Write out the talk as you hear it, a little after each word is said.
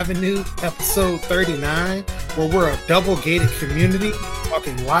Avenue, episode 39, where we're a double-gated community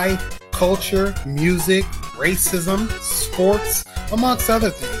talking life, culture, music, racism, sports, amongst other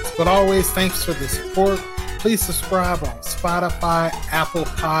things. But always thanks for the support. Please subscribe on Spotify, Apple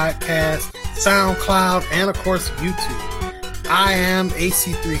Podcasts, SoundCloud, and of course YouTube. I am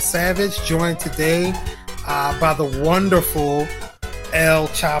AC3 Savage, joined today by the wonderful El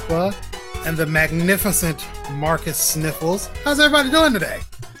Chapa and the magnificent Marcus Sniffles. How's everybody doing today?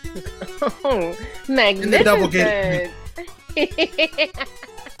 Oh, magnificent. In the double-gated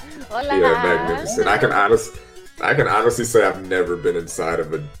Hola. Yeah, magnificent. I can honestly say I've never been inside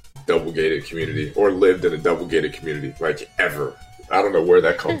of a double-gated community or lived in a double-gated community, like, ever. I don't know where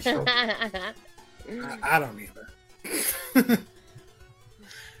that comes from. I don't either.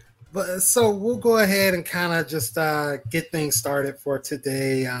 But so we'll go ahead and kind of just get things started for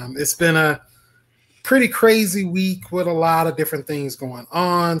today. It's been a pretty crazy week with a lot of different things going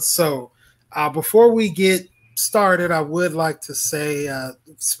on. So before we get started, I would like to say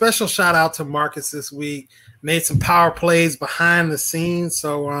special shout out to Marcus this week. Made some power plays behind the scenes.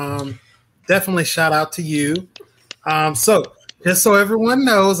 So definitely shout out to you. So just so everyone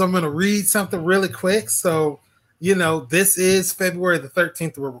knows, I'm going to read something really quick. So, you know, this is February the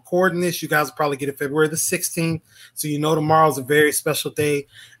 13th. We're recording this. You guys will probably get it February the 16th. So, you know, tomorrow's a very special day.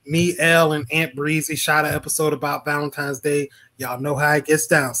 Me, Elle, and Aunt Breezy shot an episode about Valentine's Day. Y'all know how it gets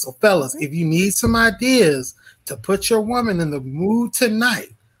down. So, fellas, if you need some ideas to put your woman in the mood tonight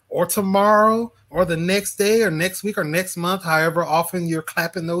or tomorrow or the next day or next week or next month, however often you're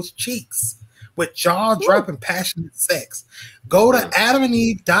clapping those cheeks with jaw-dropping passionate sex, go to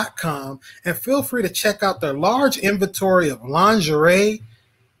adamandeve.com and feel free to check out their large inventory of lingerie,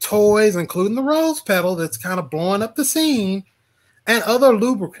 toys, including the rose petal that's kind of blowing up the scene, and other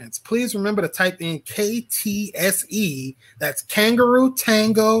lubricants. Please remember to type in KTSE, that's Kangaroo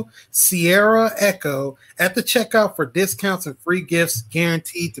Tango Sierra Echo, at the checkout for discounts and free gifts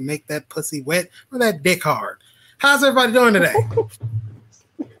guaranteed to make that pussy wet or that dick hard. How's everybody doing today?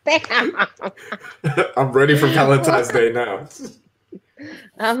 I'm ready for Valentine's Day now.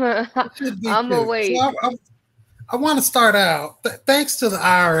 I'm awake. So I want to start out. Thanks to the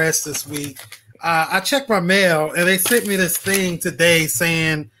IRS this week. I checked my mail and they sent me this thing today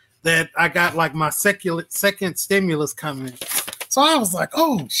saying that I got like my second stimulus coming. So I was like,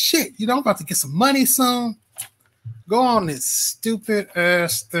 oh shit, you know, I'm about to get some money soon. Go on this stupid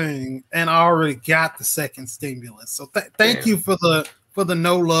ass thing, and I already got the second stimulus. So thank you for the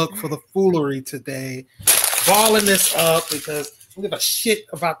no look, for the foolery today. Balling this up because I don't give a shit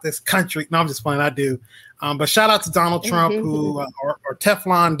about this country. No, I'm just playing. I do. But shout out to Donald Trump, who or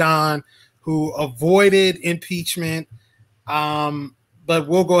Teflon Don, who avoided impeachment. But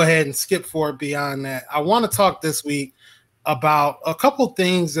we'll go ahead and skip forward beyond that. I want to talk this week about a couple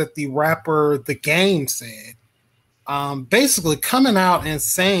things that the rapper The Game said. Basically coming out and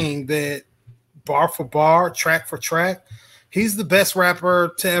saying that bar for bar, track for track, he's the best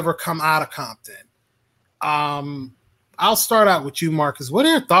rapper to ever come out of Compton. I'll start out with you, Marcus. What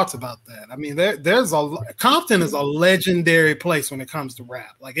are your thoughts about that? I mean, Compton is a legendary place when it comes to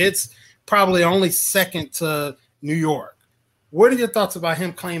rap. Like, it's probably only second to New York. What are your thoughts about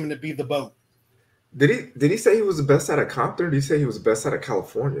him claiming to be the boat? Did he say he was the best out of Compton, or did he say he was the best out of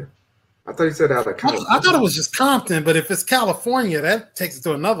California? I thought he said out of California. I thought it was just Compton, but if it's California, that takes it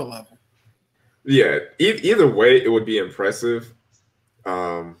to another level. Yeah, either way, it would be impressive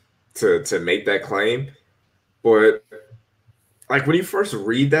to make that claim. But like, when you first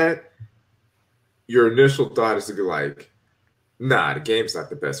read that, your initial thought is to be like, nah, The Game's not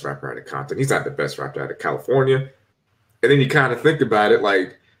the best rapper out of Compton. He's not the best rapper out of California. And then you kind of think about it,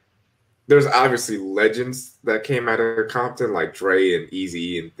 like, there's obviously legends that came out of Compton, like Dre and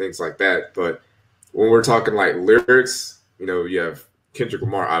Eazy and things like that. But when we're talking like lyrics, you know, you have Kendrick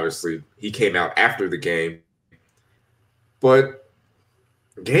Lamar, obviously, he came out after The Game. But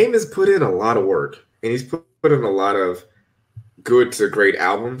Game has put in a lot of work, and he's put in a lot of good to great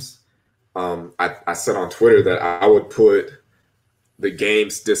albums. I said on Twitter that I would put The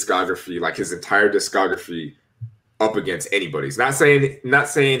Game's discography, like his entire discography, up against anybody's. Not saying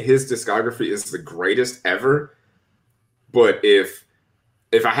his discography is the greatest ever, but if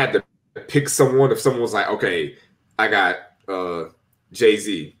I had to pick someone, if someone was like, okay, I got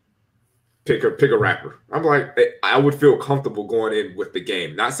Jay-Z, pick a rapper, I'm like, I would feel comfortable going in with The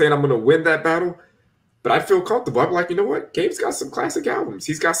Game. Not saying I'm going to win that battle, but I feel comfortable. I'm like, you know what? Game's got some classic albums.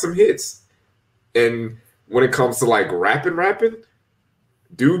 He's got some hits. And when it comes to like rapping,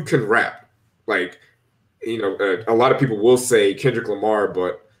 dude can rap. Like, you know, a lot of people will say Kendrick Lamar,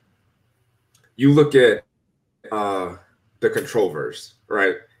 but you look at the Control verse,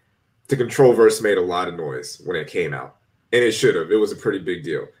 right? the control verse made a lot of noise when it came out, and it should have. It was a pretty big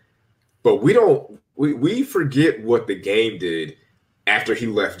deal. But we forget what the game did after he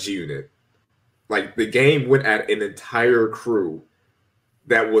left G Unit. Like the game went at an entire crew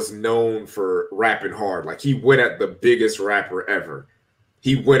that was known for rapping hard. Like he went at the biggest rapper ever.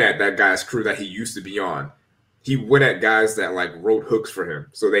 He went at that guy's crew that he used to be on. He went at guys that like wrote hooks for him.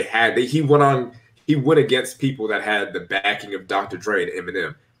 So he went against people that had the backing of Dr. Dre and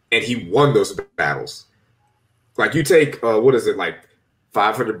Eminem, and he won those battles. Like you take what is it, like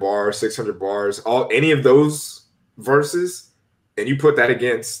 500 bars, 600 bars, any of those verses, and you put that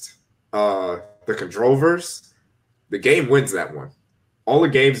against the control verse, the game wins that one. All the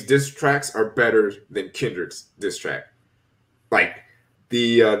game's diss tracks are better than Kendrick's diss track. Like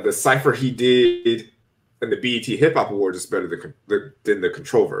the cipher he did in the BET Hip Hop Awards is better than the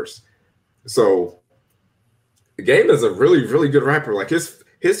control verse. So the game is a really, really good rapper. Like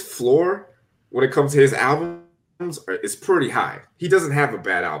his floor when it comes to his albums is pretty high. He doesn't have a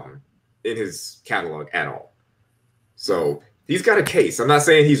bad album in his catalog at all. So he's got a case. I'm not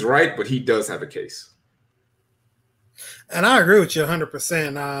saying he's right, but he does have a case. And I agree with you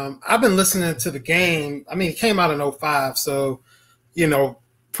 100%. I've been listening to the game. I mean, it came out in 2005, so,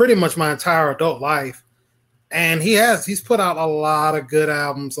 pretty much my entire adult life. And he's put out a lot of good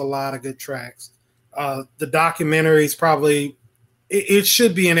albums, a lot of good tracks. The documentary's probably, it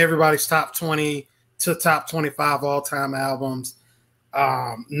should be in everybody's top 20 to top 25 all-time albums.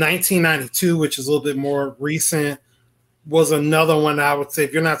 1992, which is a little bit more recent, was another one I would say,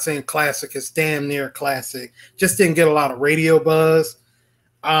 if you're not saying classic, it's damn near classic. Just didn't get a lot of radio buzz.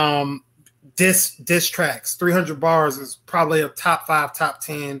 Diss tracks, 300 bars is probably a top 5, top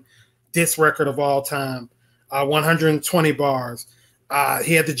 10 diss record of all time. 120 bars.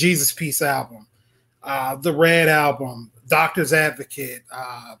 He had the Jesus Piece album, the Red album, Doctor's Advocate,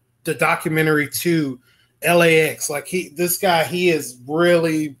 the documentary 2, LAX. Like he has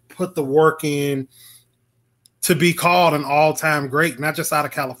really put the work in to be called an all-time great, not just out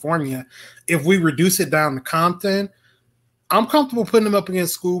of California. If we reduce it down to Compton, I'm comfortable putting him up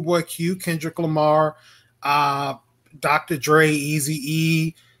against Schoolboy Q, Kendrick Lamar, Dr. Dre,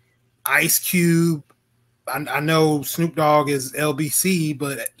 Eazy-E, Ice Cube. I know Snoop Dogg is LBC,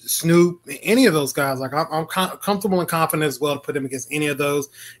 but Snoop, any of those guys, like I'm comfortable and confident as well to put him against any of those.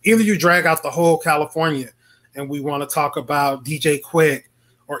 Either you drag out the whole California and we want to talk about DJ Quick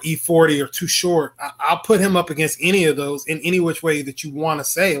or E40 or Too Short, I'll put him up against any of those in any which way that you want to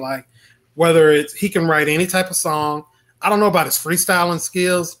say, like whether it's he can write any type of song. I don't know about his freestyling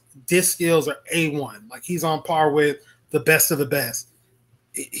skills. Diss skills are A1. Like he's on par with the best of the best.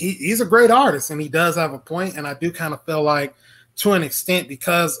 He's a great artist and he does have a point. And I do kind of feel like to an extent,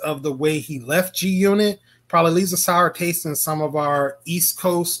 because of the way he left G Unit, probably leaves a sour taste in some of our East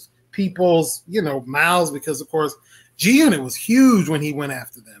Coast people's, mouths, because of course G Unit was huge when he went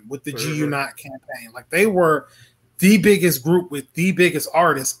after them with the G Unite campaign. Like they were the biggest group with the biggest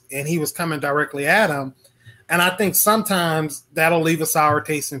artists and he was coming directly at them. And I think sometimes that'll leave a sour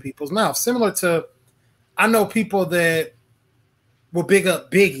taste in people's mouths. Similar to, I know people that will big up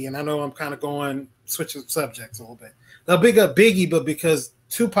Biggie, and I know I'm kind of switching subjects a little bit. They'll big up Biggie, but because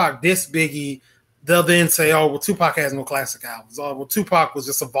Tupac dissed Biggie, they'll then say, oh, well, Tupac has no classic albums. Oh, well, Tupac was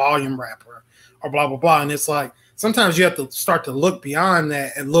just a volume rapper or blah, blah, blah. And it's like, sometimes you have to start to look beyond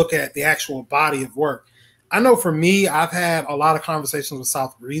that and look at the actual body of work. I know for me, I've had a lot of conversations with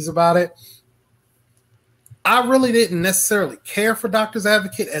South Breeze about it. I really didn't necessarily care for Doctor's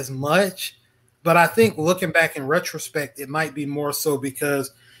Advocate as much, but I think looking back in retrospect, it might be more so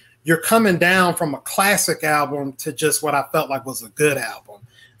because you're coming down from a classic album to just what I felt like was a good album.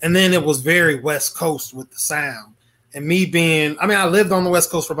 And then it was very West Coast with the sound. And me being, I lived on the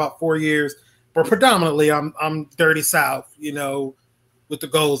West Coast for about 4 years, but predominantly I'm dirty South, with the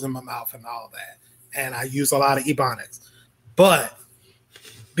goals in my mouth and all that. And I use a lot of Ebonics. But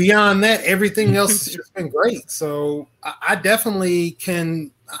beyond that, everything else has just been great. So I definitely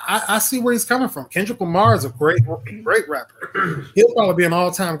can. I see where he's coming from. Kendrick Lamar is a great rapper. He'll probably be an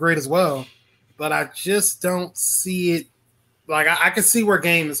all-time great as well. But I just don't see it. Like I can see where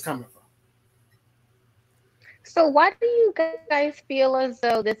Game is coming from. So why do you guys feel as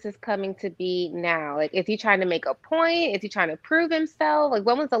though this is coming to be now? Like, is he trying to make a point? Is he trying to prove himself? Like,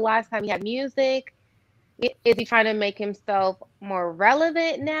 when was the last time he had music? Is he trying to make himself more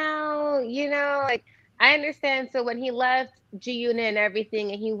relevant now? Like I understand. So when he left G Unit and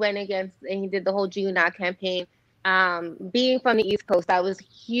everything, and he went against and he did the whole G Unit campaign, being from the East Coast, that was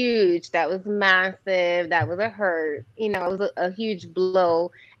huge. That was massive. That was a hurt. It was a huge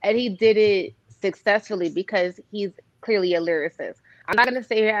blow. And he did it successfully because he's clearly a lyricist. I'm not gonna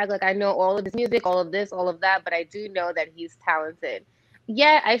say here act like I know all of his music, all of this, all of that, but I do know that he's talented.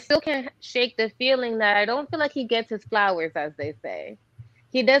 Yet I still can't shake the feeling that I don't feel like he gets his flowers, as they say.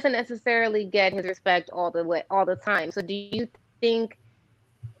 He doesn't necessarily get his respect all the time. So do you think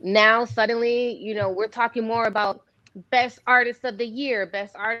now suddenly, we're talking more about best artist of the year,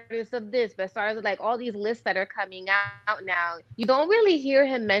 best artist of this, best artist, like all these lists that are coming out now. You don't really hear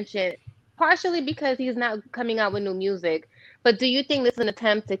him mentioned, partially because he's not coming out with new music. But do you think this is an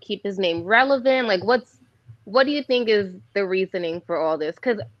attempt to keep his name relevant? Like, what do you think is the reasoning for all this?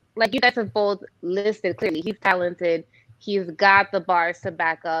 Because, like you guys have both listed clearly, he's talented. He's got the bars to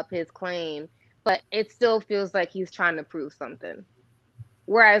back up his claim, but it still feels like he's trying to prove something.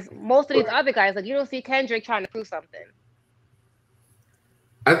 Whereas most of these other guys, like you don't see Kendrick trying to prove something.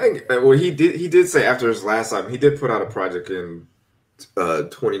 I think well, he did say after his last album, he did put out a project in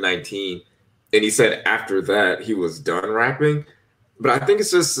 2019, and he said after that he was done rapping. But I think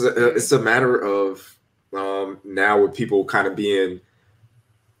it's just it's a matter of now with people kind of being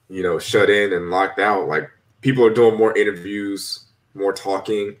shut in and locked out, like people are doing more interviews, more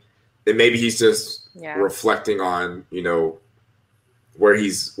talking, and maybe he's just reflecting on where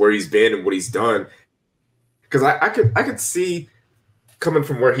he's been and what he's done. Because I could see, coming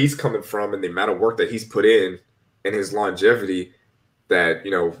from where he's coming from and the amount of work that he's put in and his longevity, that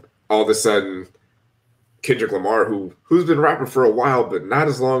all of a sudden Kendrick Lamar, who's been rapping for a while but not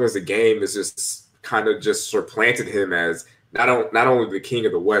as long as the game, is just kind of just supplanted him as not only the king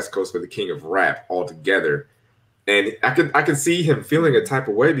of the West Coast but the king of rap altogether. And I could see him feeling a type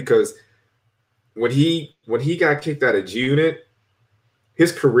of way, because when he got kicked out of G-Unit,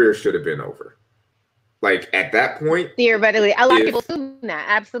 his career should have been over. Like at that point, theoretically, a lot of people assume that.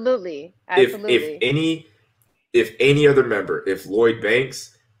 Absolutely. If any other member, if Lloyd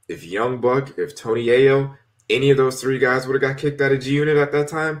Banks, if Young Buck, if Tony Ayo, any of those three guys would have got kicked out of G-Unit at that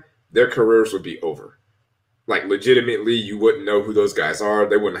time, their careers would be over. Like legitimately, you wouldn't know who those guys are.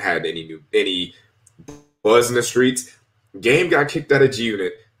 They wouldn't have had any buzz in the streets. Game got kicked out of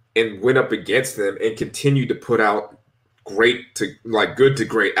G-Unit and went up against them and continued to put out good to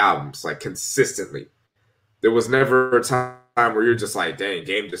great albums, like consistently. There was never a time where you're just like, dang,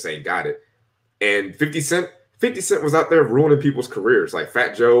 Game just ain't got it. And 50 Cent was out there ruining people's careers. Like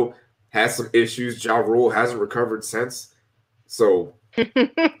Fat Joe has some issues. Ja Rule hasn't recovered since. So for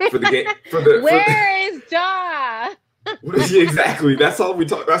the game, where is Ja? Exactly. That's all we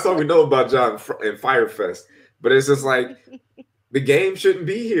talk. That's all we know about Ja and Fyre Fest. But it's just like the Game shouldn't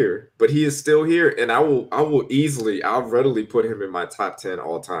be here, but he is still here, and I'll readily put him in my top 10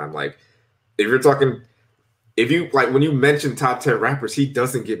 all time. Like when you mention top 10 rappers, he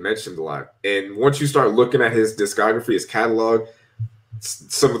doesn't get mentioned a lot. And once you start looking at his discography, his catalog,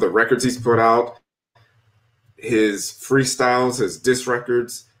 some of the records he's put out, his freestyles, his diss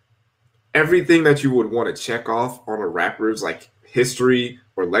records, everything that you would want to check off on a rapper's like history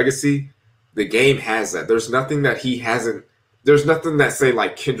or legacy, the Game has that. There's nothing that he hasn't. There's nothing that say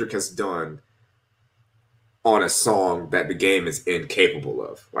like Kendrick has done on a song that the Game is incapable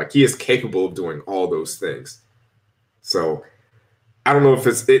of. Like he is capable of doing all those things. So I don't know if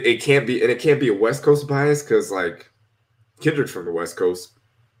it can't be, and it can't be a West Coast bias because like Kendrick's from the West Coast,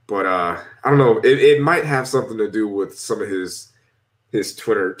 but I don't know. It might have something to do with some of his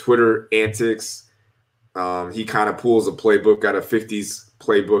Twitter antics. He kind of pulls a playbook out of 50s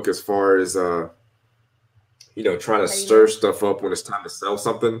playbook as far as trying to stir stuff up when it's time to sell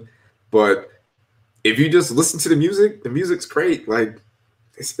something. But if you just listen to the music's great. Like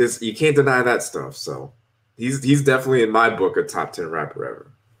it's you can't deny that stuff. So he's definitely in my book a top 10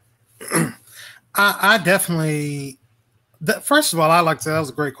 rapper ever. I definitely. First of all, I like to say that was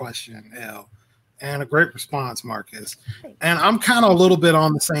a great question, Elle, and a great response, Marcus. And I'm kind of a little bit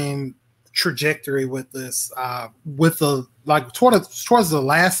on the same trajectory with this. With the towards the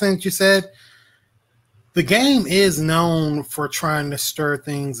last thing you said, the Game is known for trying to stir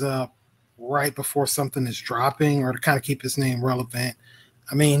things up right before something is dropping, or to kind of keep his name relevant.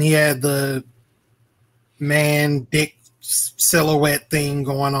 I mean, he had the man dick silhouette thing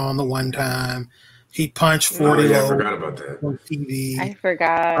going on the one time. He punched 40 I forgot about that on TV. I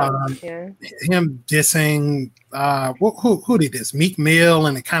forgot. Him dissing who did this? Meek Mill,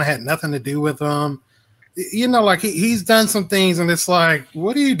 and it kind of had nothing to do with him. Like he's done some things, and it's like,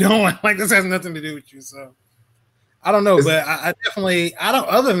 what are you doing? Like this has nothing to do with you. So I don't know, but I definitely don't.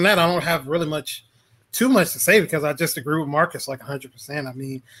 Other than that, I don't have really too much to say, because I just agree with Marcus like 100%. I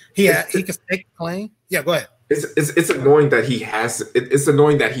mean, he can take the claim. Yeah, go ahead. It's annoying that he has. It's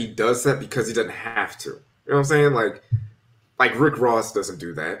annoying that he does that because he doesn't have to. You know what I'm saying? Like Rick Ross doesn't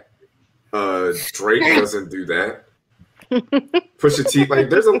do that. Drake doesn't do that. Pusha T, like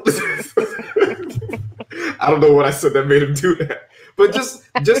there's a I don't know what I said that made him do that. But just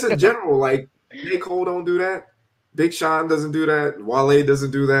in general, like J. Cole don't do that. Big Sean doesn't do that. Wale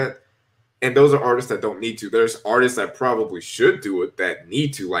doesn't do that. And those are artists that don't need to. There's artists that probably should do it that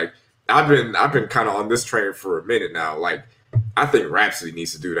need to. Like I've been kind of on this train for a minute now. Like I think Rhapsody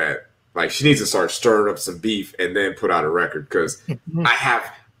needs to do that. Like she needs to start stirring up some beef and then put out a record because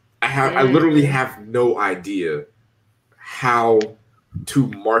I literally have no idea how to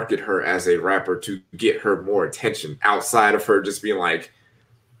market her as a rapper to get her more attention outside of her just being like,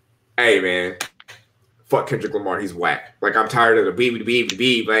 hey man, fuck Kendrick Lamar, he's whack. Like I'm tired of the beep,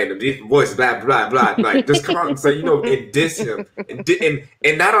 man, the voice, blah blah blah. Like just come out and say, and diss him,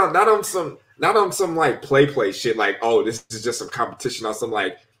 and not on some like play shit. Like oh, this is just some competition on some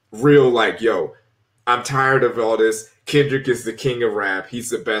like real like yo, I'm tired of all this. Kendrick is the king of rap. He's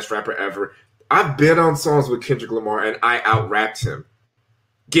the best rapper ever. I've been on songs with Kendrick Lamar and I out-rapped him.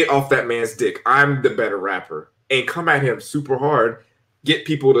 Get off that man's dick. I'm the better rapper. And come at him super hard. Get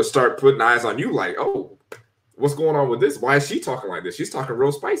people to start putting eyes on you like, oh, what's going on with this? Why is she talking like this? She's talking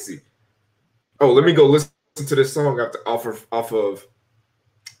real spicy. Oh, let me go listen to this song off of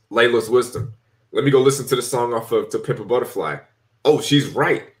Layla's Wisdom. Let me go listen to the song off of To Pimp a Butterfly. Oh, she's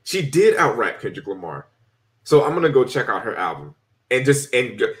right. She did out-rap Kendrick Lamar. So I'm going to go check out her album. And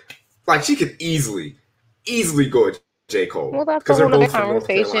like she could easily go at J. Cole. Well, that's a whole other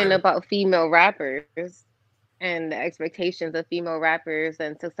conversation about female rappers and the expectations of female rappers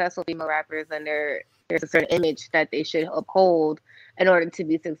and successful female rappers, and there's a certain image that they should uphold in order to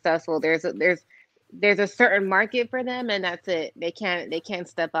be successful. There's a certain market for them, and that's it. They can't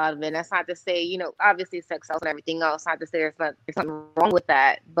step out of it. And that's not to say, obviously success and everything else. Not to say there's something wrong with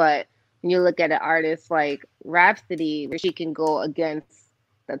that, but when you look at an artist like Rhapsody, where she can go against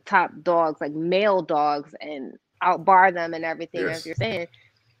the top dogs, like male dogs, and outbar them and everything, yes. As you're saying,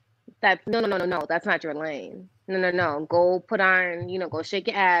 that's no, that's not your lane. No. Go put on, go shake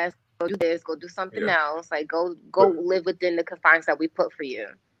your ass, go do this, go do something else. Like go live within the confines that we put for you.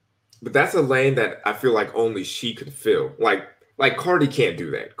 But that's a lane that I feel like only she could fill. Like Cardi can't do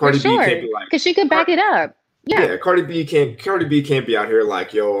that. Cardi B can't be like, because she could back it up. Yeah, Cardi B can't be out here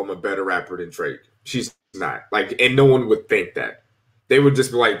like, yo, I'm a better rapper than Drake. She's not. Like, and no one would think that. They would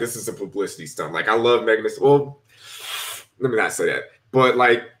just be like, this is a publicity stunt. Like, I love Megan Thee Stallion. Well, let me not say that. But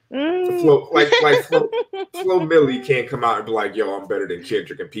like Flo Milli can't come out and be like, yo, I'm better than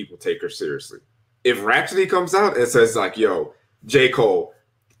Kendrick, and people take her seriously. If Rhapsody comes out and says like, yo, J. Cole,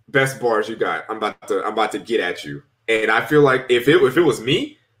 best bars you got, I'm about to get at you. And I feel like if it was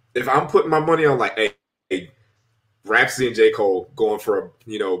me, if I'm putting my money on like, hey, Rhapsody and J. Cole going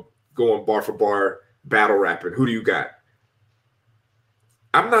bar for bar battle rapping, who do you got?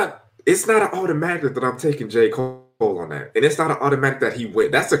 It's not an automatic that I'm taking J. Cole on that. And it's not an automatic that he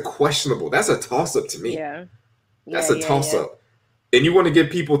wins. That's a toss-up to me. Yeah. That's a toss-up. And you want to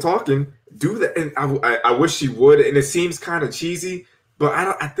get people talking, do that. And I wish she would. And it seems kind of cheesy, but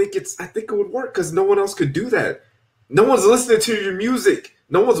I think it would work because no one else could do that. No one's listening to your music.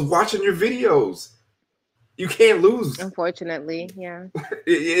 No one's watching your videos. You can't lose. Unfortunately, yeah.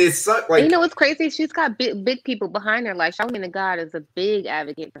 It sucks. Like, what's crazy? She's got big people behind her. Like Charlamagne the God is a big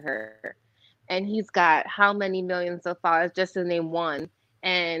advocate for her, and he's got how many millions of followers, just to name one.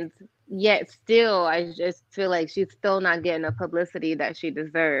 And yet, still, I just feel like she's still not getting the publicity that she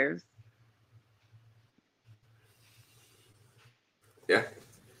deserves. Yeah,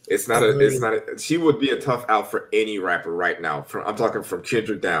 it's not she would be a tough out for any rapper right now. I'm talking from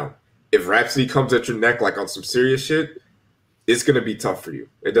Kendrick down. If Rhapsody comes at your neck like on some serious shit, it's going to be tough for you.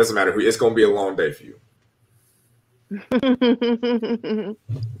 It doesn't matter who. It's going to be a long day for you.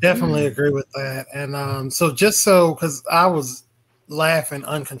 Definitely agree with that. And because I was laughing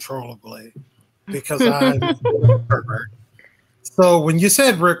uncontrollably because I'm a pervert. So when you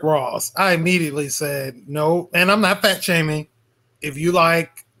said Rick Ross, I immediately said no. And I'm not fat shaming. If you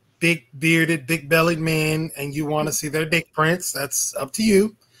like big bearded, big bellied men and you want to see their dick prints, that's up to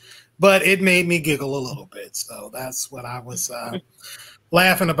you. But it made me giggle a little bit. So that's what I was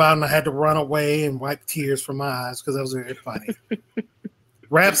laughing about. And I had to run away and wipe tears from my eyes because that was very funny.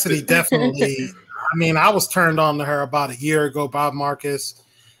 Rhapsody definitely. I mean, I was turned on to her about a year ago, Bob Marcus.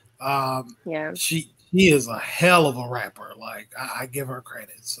 She is a hell of a rapper. Like, I give her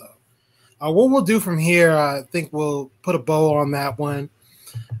credit. So what we'll do from here, I think we'll put a bow on that one.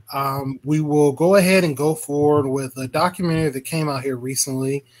 We will go ahead and go forward with a documentary that came out here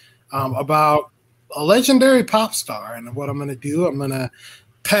recently about a legendary pop star. And what I'm going to do, I'm going to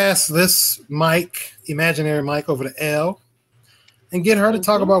pass this imaginary mic over to Elle and get her to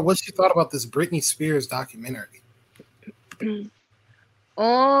talk about what she thought about this Britney Spears documentary.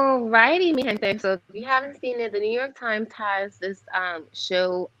 Alrighty, mi gente. So if you haven't seen it, the New York Times has this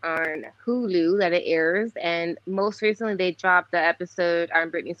show on Hulu that it airs, and most recently they dropped the episode on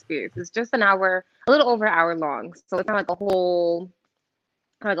Britney Spears. It's just an hour, a little over an hour long, so it's not like a whole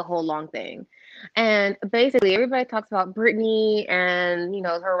long thing. And basically, everybody talks about Britney and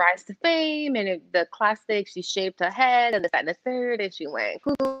her rise to fame and the classic. She shaved her head and this, that, and the third, and she went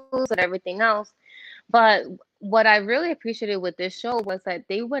cuckoo and everything else. But what I really appreciated with this show was that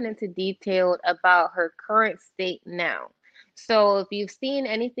they went into detail about her current state now. So if you've seen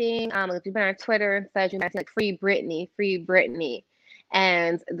anything, if you've been on Twitter and said you might see like free Britney.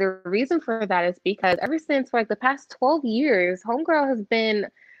 And the reason for that is because ever since for like the past 12 years, Homegirl has been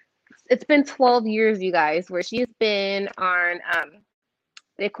it's been 12 years, you guys, where she's been on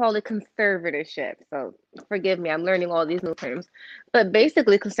they call it conservatorship. So forgive me, I'm learning all these new terms. But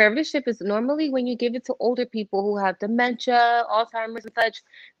basically, conservatorship is normally when you give it to older people who have dementia, Alzheimer's, and such.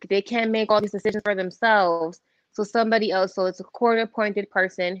 They can't make all these decisions for themselves. So somebody else, so it's a court-appointed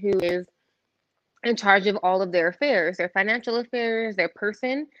person who is in charge of all of their affairs, their financial affairs, their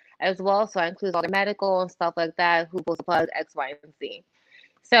person as well. So that includes all their medical and stuff like that, who pulls the plug, X, Y, and Z.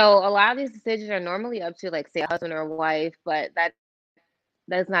 So a lot of these decisions are normally up to, like, say, a husband or a wife, but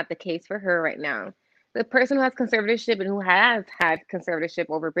that's not the case for her right now. The person who has conservatorship and who has had conservatorship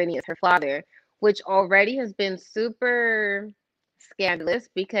over Brittany is her father, which already has been super scandalous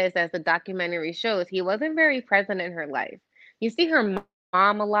because, as the documentary shows, he wasn't very present in her life. You see her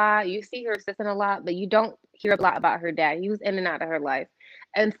mom a lot, you see her sister a lot, but you don't hear a lot about her dad. He was in and out of her life.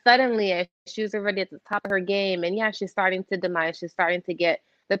 And suddenly, as she was already at the top of her game, and yeah, she's starting to demise, she's starting to get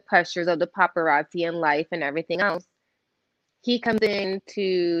the pressures of the paparazzi in life and everything else. He comes in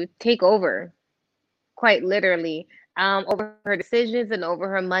to take over, quite literally, over her decisions and over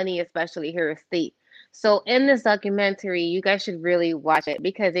her money, especially her estate. So in this documentary, you guys should really watch it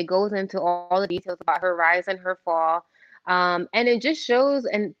because it goes into all the details about her rise and her fall. And it just shows,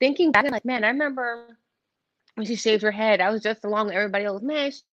 and thinking back, like, man, I remember when she shaved her head, I was just along with everybody else.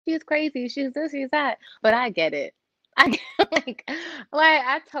 Man, she's crazy. She's this, she's that. But I get it. I like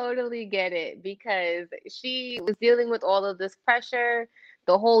I totally get it because she was dealing with all of this pressure,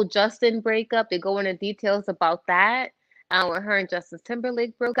 the whole Justin breakup. They go into details about that, when her and Justin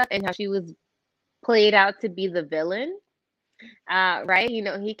Timberlake broke up and how she was played out to be the villain. Right?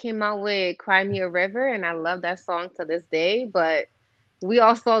 He came out with "Cry Me a River," and I love that song to this day. But we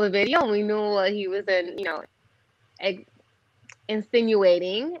all saw the video and we knew what he was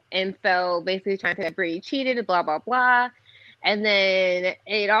insinuating, and so basically trying to agree cheated, blah blah blah. And then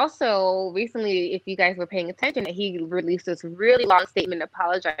it also recently, if you guys were paying attention, he released this really long statement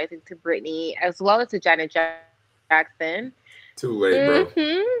apologizing to Britney as well as to Janet Jackson. Too late, bro.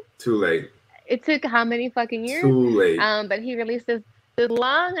 Too late. It took how many fucking years? Too late. But he released this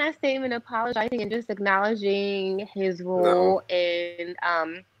long ass statement apologizing and just acknowledging his role in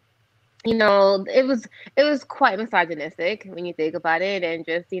it was quite misogynistic when you think about it, and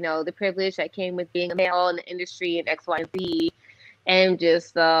just the privilege that came with being a male in the industry and X, Y, and Z, and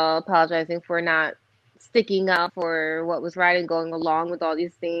just apologizing for not sticking up for what was right and going along with all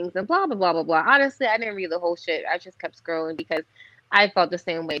these things and blah blah blah blah blah. Honestly, I didn't read the whole shit. I just kept scrolling because I felt the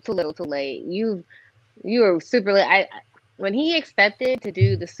same way. Too little, too late. You were super late. When he accepted to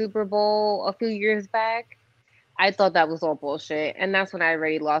do the Super Bowl a few years back, I thought that was all bullshit, and that's when I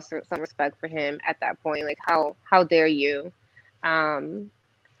already lost some respect for him at that point. Like, how dare you? And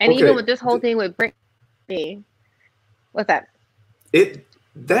even with this whole thing with Britney, what's that?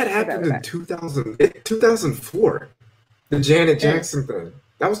 That happened in 2004. The Janet Jackson thing.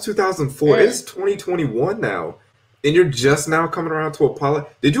 That was 2004. It's 2021 now, and you're just now coming around to apologize.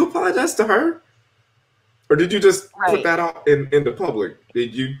 Did you apologize to her, or did you just put that out in the public?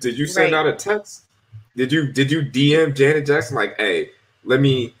 Did you send out a text? Did you DM Janet Jackson like, hey, let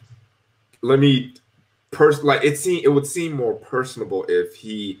me it would seem more personable if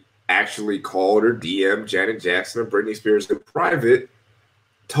he actually called or DM Janet Jackson or Britney Spears in private,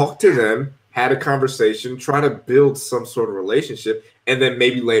 talked to them, had a conversation, try to build some sort of relationship, and then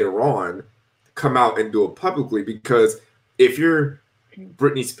maybe later on come out and do it publicly. Because if you're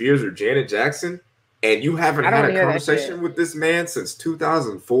Britney Spears or Janet Jackson and you haven't had a conversation with this man since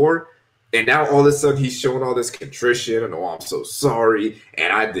 2004, and now all of a sudden he's showing all this contrition and, oh, I'm so sorry,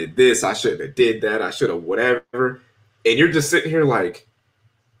 and I did this, I shouldn't have did that, I should have whatever. And you're just sitting here like,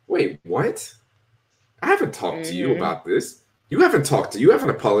 wait, what? I haven't talked to you about this. You haven't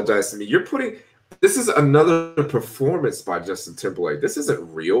apologized to me. This is another performance by Justin Timberlake. This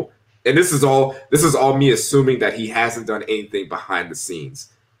isn't real. And this is all me assuming that he hasn't done anything behind the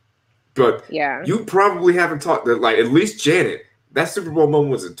scenes. But Yeah. you probably haven't talked to, like, at least Janet. That Super Bowl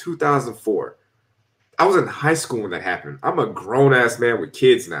moment was in 2004. I was in high school when that happened. I'm a grown ass man with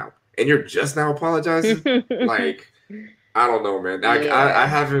kids now, and you're just now apologizing. Like, I don't know, man. I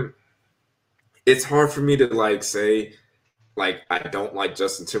haven't. It's hard for me to like say like I don't like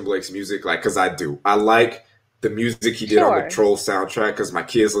Justin Timberlake's music, like because I do. I like the music he did on the Troll soundtrack because my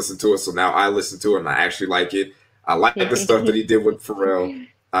kids listen to it, so now I listen to it and I actually like it. I like the stuff that he did with Pharrell.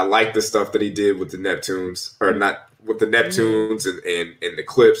 I like the stuff that he did with the Neptunes, or not with the Neptunes and the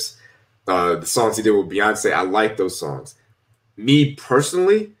Clips. The songs he did with Beyonce, I like those songs. Me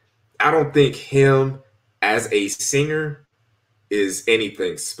personally, I don't think him as a singer is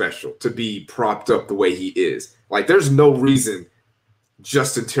anything special to be propped up the way he is. Like, there's no reason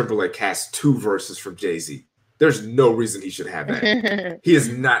Justin Timberlake has 2 verses from Jay-Z. There's no reason he should have that. He is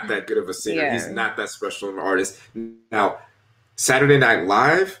not that good of a singer. Yeah. He's not that special of an artist. Now, Saturday Night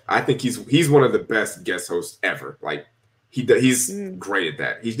Live, I think he's one of the best guest hosts ever. Like, he's great at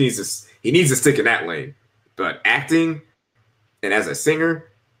that. He needs to stick in that lane. But acting and as a singer,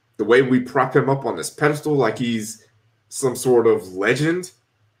 the way we prop him up on this pedestal like he's some sort of legend,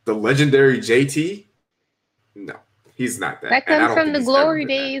 the legendary JT, no, he's not that. That comes from the glory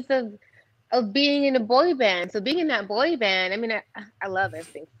days of being in a boy band. So being in that boy band, I mean, I love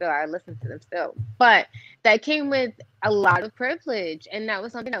everything still. I listen to them still. But that came with a lot of privilege. And that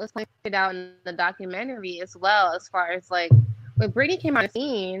was something that was pointed out in the documentary as well, as far as like when Britney came on the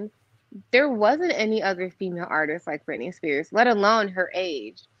scene, there wasn't any other female artist like Britney Spears, let alone her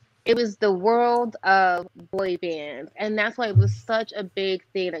age. It was the world of boy bands. And that's why it was such a big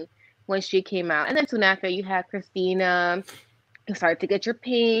thing when she came out. And then soon after, you had Christina. You started to get your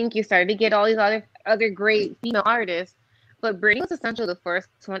Pink. You started to get all these other great female artists. But Britney was essentially the first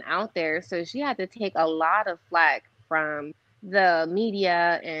one out there. So she had to take a lot of flack from the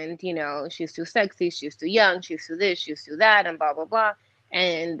media. And, you know, she's too sexy. She's too young. She's too this. She's too that. And blah, blah, blah.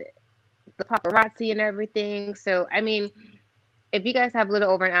 And the paparazzi and everything. So, I mean, if you guys have a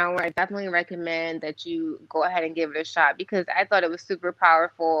little over an hour, I definitely recommend that you go ahead and give it a shot, because I thought it was super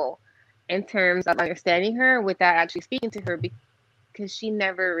powerful in terms of understanding her without actually speaking to her, because she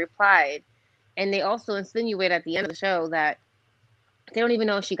never replied. And they also insinuate at the end of the show that they don't even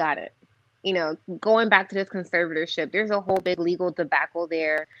know if she got it. You know, going back to this conservatorship, there's a whole big legal debacle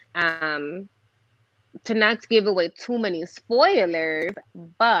there. To not give away too many spoilers,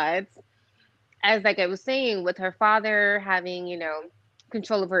 but as like I was saying, with her father having, you know,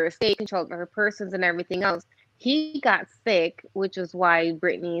 control of her estate, control of her persons and everything else, he got sick, which is why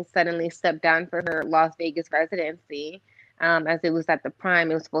Britney suddenly stepped down for her Las Vegas residency. As it was at the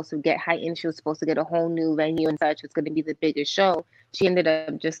prime, it was supposed to get heightened. She was supposed to get a whole new venue and such. It's going to be the biggest show. She ended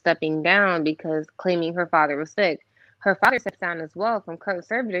up just stepping down because claiming her father was sick. Her father stepped down as well from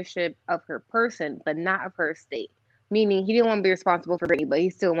conservatorship of her person, but not of her estate. Meaning he didn't want to be responsible for Britney, but he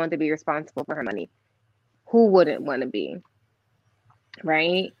still wanted to be responsible for her money. Who wouldn't want to be?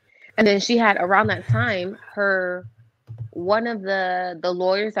 Right? And then she had, around that time, one of the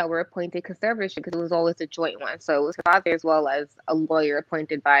lawyers that were appointed conservatorship, because it was always a joint one. So it was her father as well as a lawyer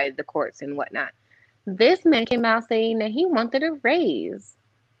appointed by the courts and whatnot. This man came out saying that he wanted a raise.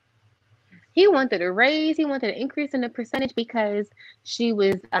 He wanted a raise. He wanted an increase in the percentage because she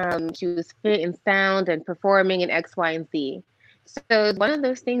was fit and sound and performing in X, Y, and Z. So it's one of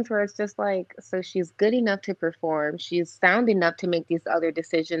those things where it's just like, so she's good enough to perform. She's sound enough to make these other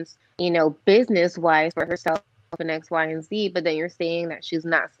decisions, you know, business-wise for herself and X, Y, and Z. But then you're saying that she's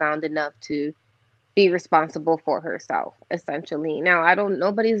not sound enough to be responsible for herself, essentially. Now,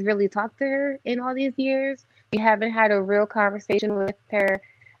 nobody's really talked to her in all these years. We haven't had a real conversation with her.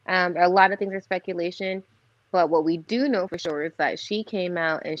 A lot of things are speculation, but what we do know for sure is that she came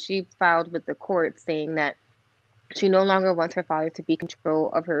out and she filed with the court saying that she no longer wants her father to be in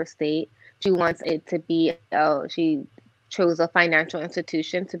control of her estate. She wants it to be, she chose a financial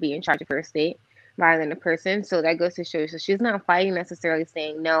institution to be in charge of her estate rather than a person. So that goes to show, so she's not fighting necessarily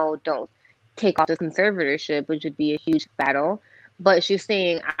saying, no, don't take off the conservatorship, which would be a huge battle. But she's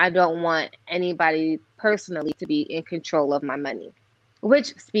saying, I don't want anybody personally to be in control of my money,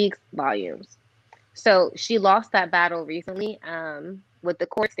 which speaks volumes. So she lost that battle recently with the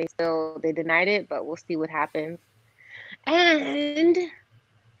courts. They denied it, but we'll see what happens. And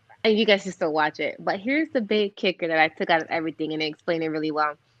you guys should still watch it. But here's the big kicker that I took out of everything, and it explained it really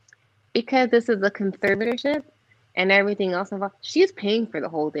well. Because this is a conservatorship and everything else involved, she's paying for the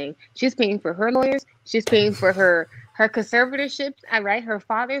whole thing. She's paying for her lawyers. She's paying for her conservatorships, right? Her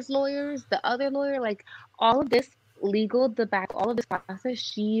father's lawyers, the other lawyer, like all of this legal debacle, all of this process,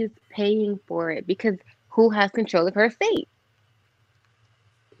 she's paying for it because who has control of her estate?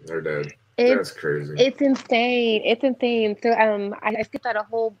 They're dead. It's That's crazy. it's insane. It's insane. So I skipped out a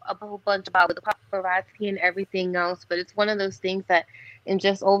whole bunch about the paparazzi and everything else, but it's one of those things that in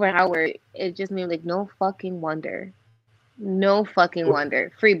just over an hour it just made like no fucking wonder. No fucking Well,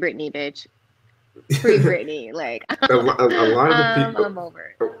 wonder. Free Britney, bitch. Free Britney. Like a lot of the people, I'm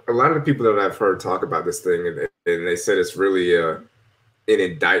over it. a lot of the people that I've heard talk about this thing, and they said it's really an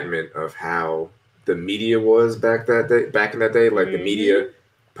indictment of how the media was back in that day, like the media,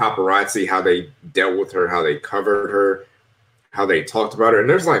 paparazzi, how they dealt with her, how they covered her, how they talked about her. And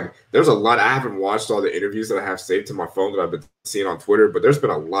there's a lot. I haven't watched all the interviews that I have saved to my phone that I've been seeing on Twitter, but there's been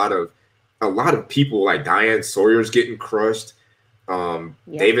a lot of people like Diane Sawyer's getting crushed,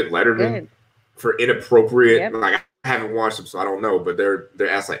 David Letterman for inappropriate. Like I haven't watched them, so I don't know. But they're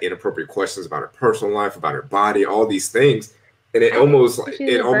asked like inappropriate questions about her personal life, about her body, all these things, and it almost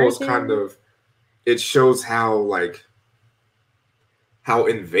kind of it shows how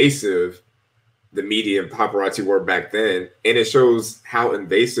invasive the media and paparazzi were back then, and it shows how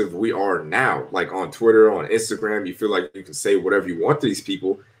invasive we are now. Like on Twitter, on Instagram, you feel like you can say whatever you want to these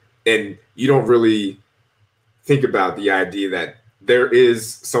people, and you don't really think about the idea that there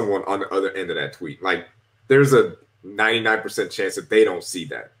is someone on the other end of that tweet. Like there's a 99% chance that they don't see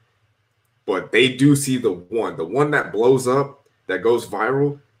that, but they do see the one that blows up, that goes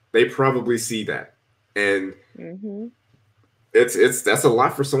viral. They probably see that, and that's a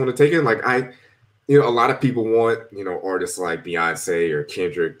lot for someone to take in. Like a lot of people want, artists like Beyonce or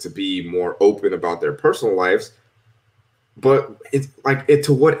Kendrick to be more open about their personal lives, but it's like,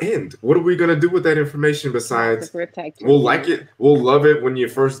 to what end? What are we going to do with that information besides we'll like it, we'll love it when you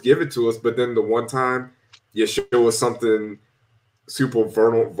first give it to us, but then the one time you show us something super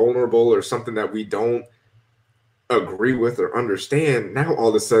vulnerable or something that we don't agree with or understand, now all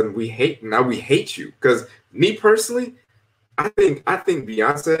of a sudden we hate you. Because me personally, I think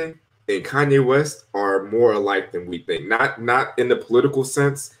Beyonce and Kanye West are more alike than we think. Not in the political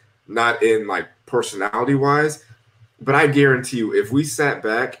sense, not in like personality wise, but I guarantee you, if we sat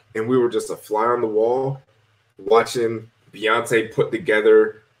back and we were just a fly on the wall watching Beyonce put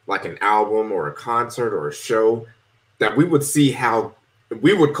together like an album or a concert or a show, that we would see how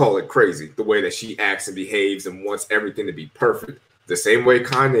we would call it crazy, the way that she acts and behaves and wants everything to be perfect. The same way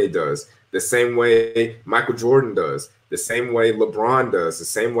Kanye does, the same way Michael Jordan does, the same way LeBron does, the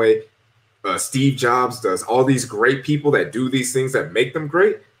same way Steve Jobs does. All these great people that do these things that make them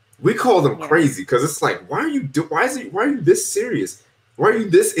great, we call them crazy because it's like, why are you this serious? Why are you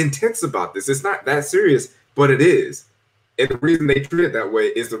this intense about this? It's not that serious, but it is. And the reason they treat it that way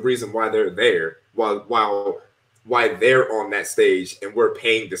is the reason why they're there, why they're on that stage and we're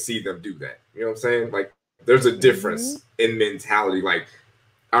paying to see them do that. You know what I'm saying? Like there's a difference in mentality. Like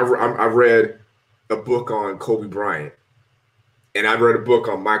I read a book on Kobe Bryant and I read a book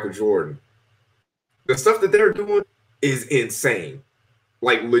on Michael Jordan. The stuff that they're doing is insane,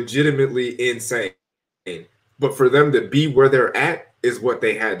 like legitimately insane. But for them to be where they're at is what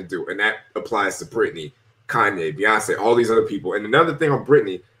they had to do. And that applies to Britney, Kanye, Beyonce, all these other people. And another thing on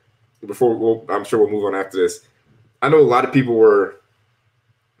Britney, I'm sure we'll move on after this. I know a lot of people were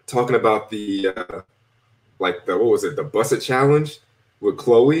talking about the Buss It challenge with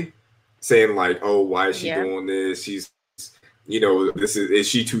Chloe, saying like, oh, why is she doing this? She's, is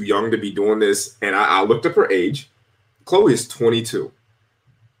she too young to be doing this? And I looked up her age. Chloe is 22.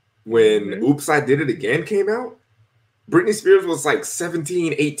 When Oops, I Did It Again came out, Britney Spears was like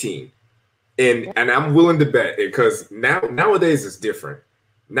 17, 18. And I'm willing to bet, because nowadays it's different.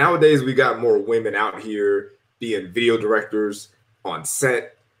 Nowadays we got more women out here being video directors on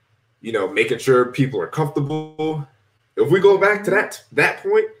set, making sure people are comfortable. If we go back to that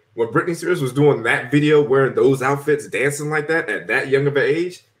point, when Britney Spears was doing that video, wearing those outfits, dancing like that at that young of an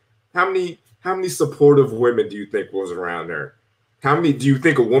age, how many supportive women do you think was around her? How many do you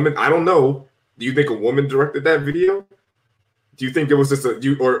think a woman? I don't know. Do you think a woman directed that video? Do you think it was just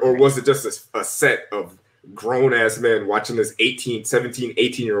or was it just a set of grown ass men watching this 18, 17,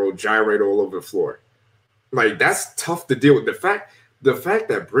 18-year-old gyrate all over the floor? Like, that's tough to deal with. The fact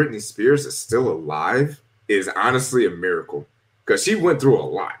that Britney Spears is still alive is honestly a miracle, because she went through a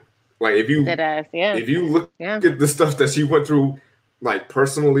lot. Like, if you look at the stuff that she went through, like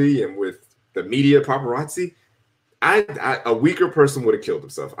personally and with the media paparazzi, a weaker person would have killed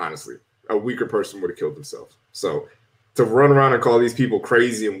himself. Honestly, a weaker person would have killed himself. So to run around and call these people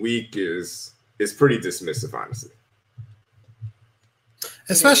crazy and weak is pretty dismissive, honestly.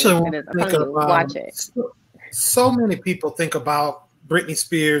 Especially when you think about so many people think about Britney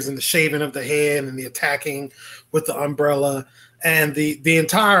Spears and the shaving of the head and the attacking with the umbrella and the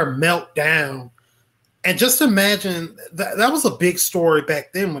entire meltdown And just imagine that was a big story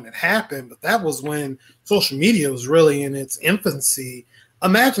back then when it happened, but that was when social media was really in its infancy.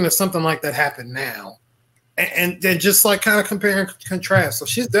 Imagine if something like that happened now. And then just like kind of compare and contrast. So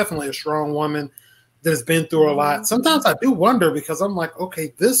she's definitely a strong woman that has been through a lot. Sometimes I do wonder because I'm like,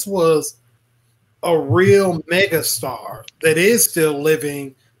 okay, this was a real megastar that is still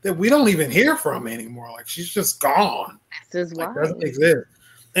living that we don't even hear from anymore. Like she's just gone. This is like why. doesn't exist.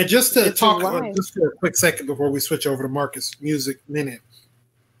 And just to This talk is why. just for a quick second before we switch over to Marcus Music Minute,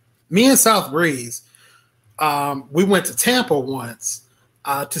 me and South Breeze, we went to Tampa once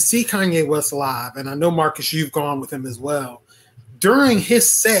to see Kanye West live. And I know, Marcus, you've gone with him as well. During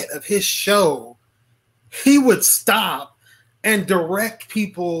his set of his show, he would stop and direct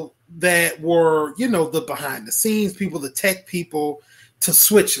people that were, you know, the behind the scenes people, the tech people, to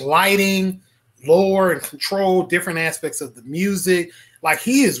switch lighting, lower and control different aspects of the music. Like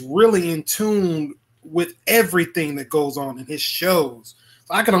he is really in tune with everything that goes on in his shows.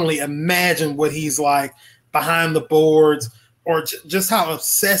 So I can only imagine what he's like behind the boards, or just how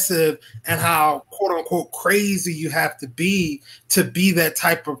obsessive and how quote unquote crazy you have to be that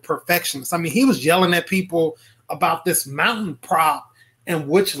type of perfectionist. I mean, he was yelling at people about this mountain prop and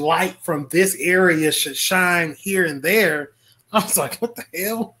which light from this area should shine here and there. I was like, what the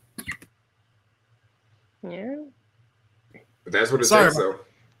hell? Yeah. But that's what it takes, though.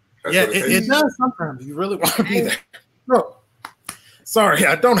 Yeah, it does sometimes. You really want to be there. Bro, sorry,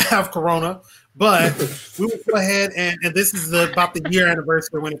 I don't have corona, but we will go ahead and this is about the year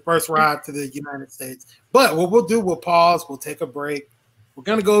anniversary when it first arrived to the United States. But what we'll do, we'll pause, we'll take a break. We're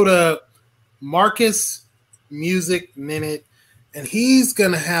going to go to Marcus Music Minute, and he's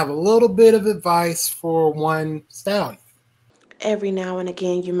going to have a little bit of advice for one stallion. Every now and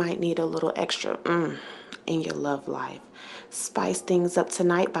again, you might need a little extra in your love life. Spice things up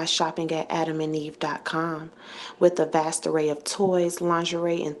tonight by shopping at adamandeve.com with a vast array of toys,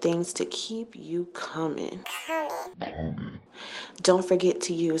 lingerie, and things to keep you coming. Don't forget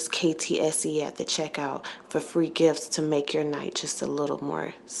to use KTSE at the checkout for free gifts to make your night just a little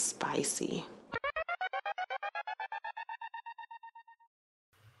more spicy.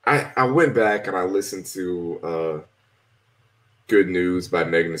 I went back and I listened to Good News by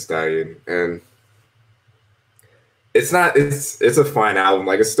Megan Thee Stallion, and it's a fine album.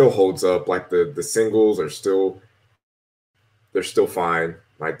 Like it still holds up. Like the singles are still fine.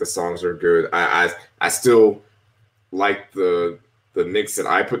 Like the songs are good. I still like the mix that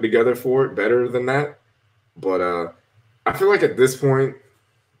I put together for it better than that. But I feel like at this point,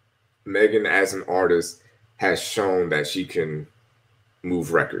 Megan as an artist has shown that she can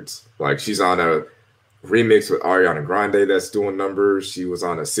move records. Like she's on a remix with Ariana Grande that's doing numbers. She was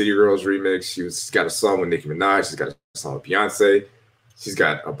on a City Girls remix. She's got a song with Nicki Minaj. She's got a song with Beyonce. She's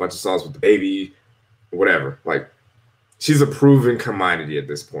got a bunch of songs with the baby, whatever. Like she's a proven commodity at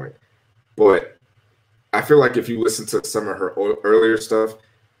this point. But I feel like if you listen to some of her earlier stuff,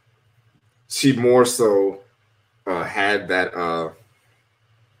 she more so had that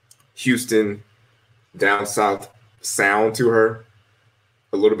Houston down south sound to her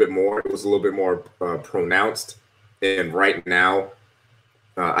a little bit more. It was a little bit more pronounced. And right now,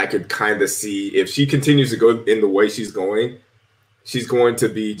 I could kind of see if she continues to go in the way she's going to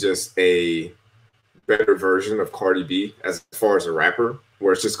be just a better version of Cardi B as far as a rapper,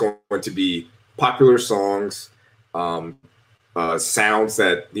 where it's just going to be popular songs, sounds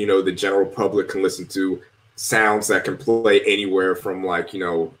that, you know, the general public can listen to, sounds that can play anywhere from like, you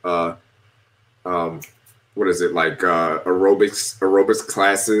know, what is it, like aerobics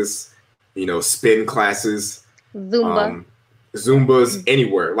classes, you know, spin classes, Zumbas,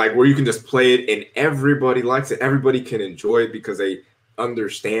 anywhere, like where you can just play it and everybody likes it. Everybody can enjoy it because they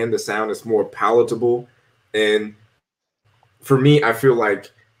understand the sound. It's more palatable. And for me, I feel like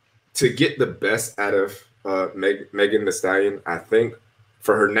to get the best out of Megan Thee Stallion, I think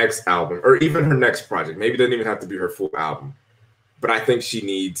for her next album or even her next project, maybe it doesn't even have to be her full album, but I think she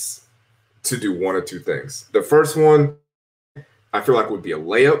needs to do one or two things. The first one, I feel like would be a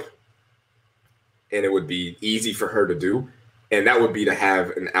layup and it would be easy for her to do. And that would be to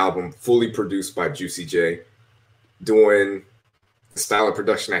have an album fully produced by Juicy J, doing the style of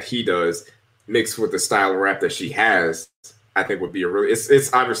production that he does, mixed with the style of rap that she has. I think would be a really,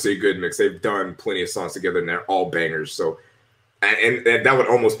 it's obviously a good mix. They've done plenty of songs together and they're all bangers. So, and that would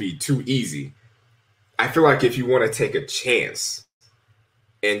almost be too easy. I feel like if you want to take a chance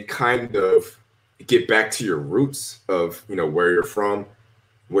and kind of get back to your roots of, you know, where you're from,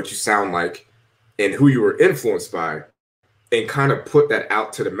 what you sound like, and who you were influenced by, and kind of put that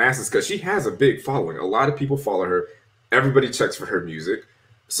out to the masses, because she has a big following. A lot of people follow her. Everybody checks for her music.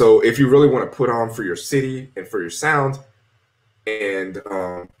 So if you really want to put on for your city and for your sound and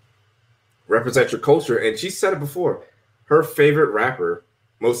represent your culture, and she said it before, her favorite rapper,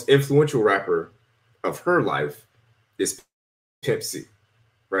 most influential rapper of her life is Pimp C,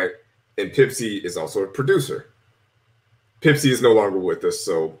 right? And Pimp C is also a producer. Pimp C is no longer with us,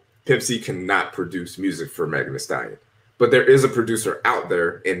 so Pimp C cannot produce music for Megan Thee Stallion. But there is a producer out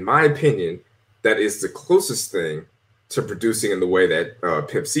there, in my opinion, that is the closest thing to producing in the way that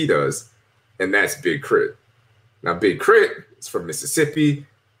Pimp C does, and that's Big Crit. Now, Big Crit is from Mississippi.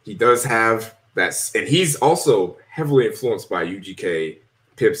 He does have that, and he's also heavily influenced by UGK,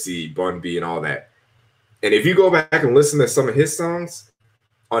 Pimp C, Bun B, and all that. And if you go back and listen to some of his songs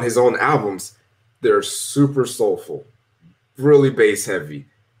on his own albums, they're super soulful, really bass heavy,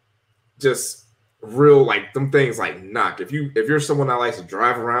 just real, like them things like knock. If you're someone that likes to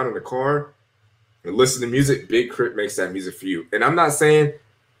drive around in the car and listen to music, Big Crit makes that music for you. And I'm not saying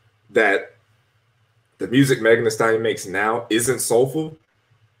that the music Megan Thee Stallion makes now isn't soulful,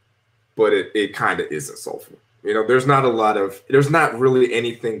 but it kind of isn't soulful. You know, there's not really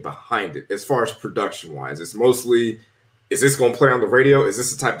anything behind it as far as production wise. It's mostly, is this going to play on the radio? Is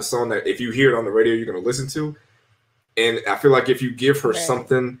this the type of song that if you hear it on the radio, you're going to listen to? And I feel like if you give her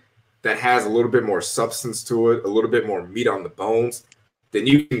something that has a little bit more substance to it, a little bit more meat on the bones, then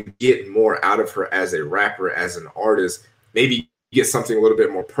you can get more out of her as a rapper, as an artist. Maybe get something a little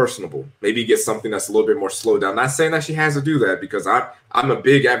bit more personable. Maybe get something that's a little bit more slowed down. Not saying that she has to do that, because I'm a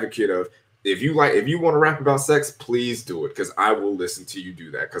big advocate of, if you want to rap about sex, please do it, because I will listen to you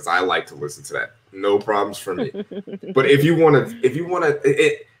do that, because I like to listen to that. No problems for me. But if you want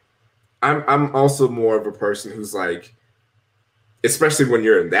to, I'm also more of a person who's like, especially when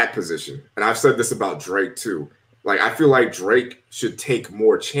you're in that position, and I've said this about Drake too. Like, I feel like Drake should take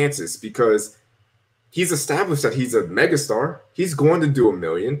more chances, because he's established that he's a megastar. He's going to do 1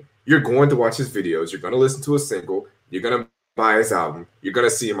 million. You're going to watch his videos. You're going to listen to a single. You're going to buy his album. You're going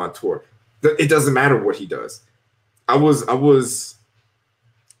to see him on tour. It doesn't matter what he does. I don't want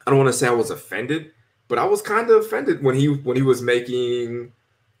to say I was offended, but I was kind of offended when he was making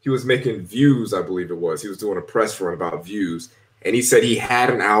Views, I believe it was. He was doing a press run about Views, and he said he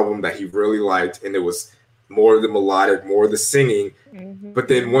had an album that he really liked, and it was more of the melodic, more of the singing. Mm-hmm. But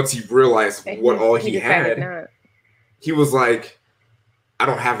then once he realized what all he had, he was like, I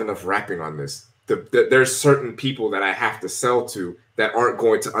don't have enough rapping on this. There's certain people that I have to sell to that aren't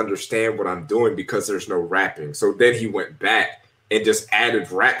going to understand what I'm doing because there's no rapping. So then he went back and just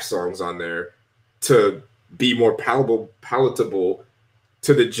added rap songs on there to be more palatable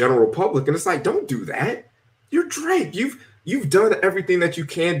to the general public. And it's like, don't do that. You're Drake. You've done everything that you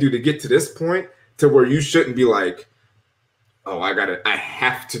can do to get to this point, to where you shouldn't be like, oh, I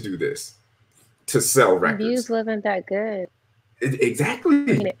have to do this to sell records. Views wasn't that good. Exactly.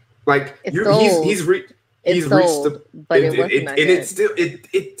 I mean, like he's reached the, but it wasn't that good. It's still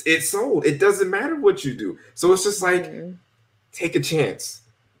it sold. It doesn't matter what you do. So it's just like, take a chance,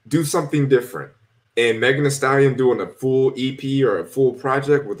 do something different. And Megan Thee Stallion doing a full EP or a full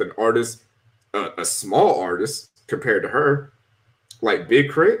project with an artist, a small artist compared to her, like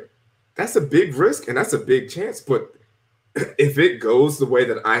Big Crit, that's a big risk and that's a big chance. But if it goes the way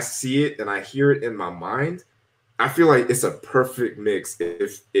that I see it and I hear it in my mind, I feel like it's a perfect mix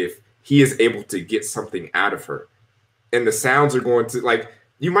if he is able to get something out of her. And the sounds are going to, like,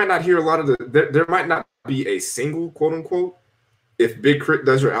 you might not hear a lot of there might not be a single, quote unquote, if Big Crit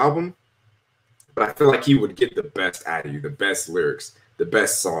does your album, but I feel like he would get the best out of you, the best lyrics, the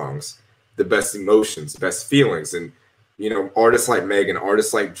best songs, the best emotions, best feelings. And, you know, artists like Megan,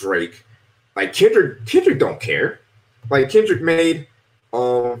 artists like Drake, like Kendrick don't care. Like Kendrick made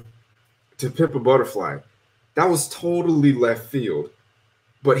To Pimp a Butterfly. That was totally left field.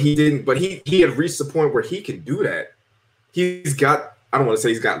 But he didn't, but he had reached the point where he can do that. He's got, I don't want to say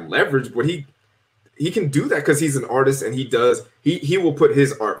he's got leverage, but he can do that because he's an artist, and he will put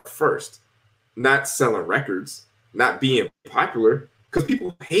his art first, not selling records, not being popular, because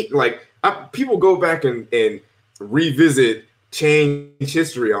people hate, like, people go back and revisit, change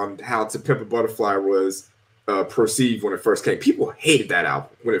history on how To Pimp a Butterfly was perceived when it first came. People hated that album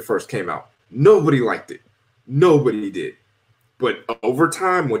when it first came out. Nobody liked it. Nobody did. But over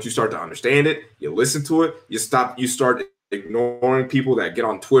time, once you start to understand it, you listen to it, you start ignoring people that get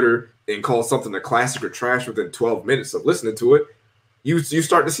on Twitter and call something a classic or trash within 12 minutes of listening to it. You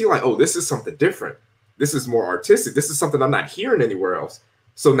start to see, like, oh, this is something different. This is more artistic. This is something I'm not hearing anywhere else.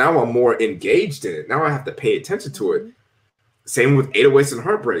 So now I'm more engaged in it. Now I have to pay attention to it. Same with 808s and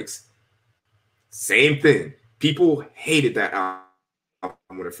Heartbreaks. Same thing. People hated that album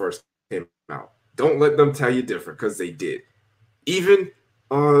when it first came out. Don't let them tell you different, because they did. Even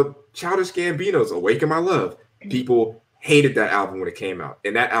Childish Gambino's Awaken My Love. People hated that album when it came out,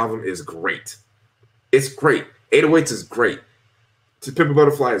 and that album is great. It's great. 808s is great. To Pimp a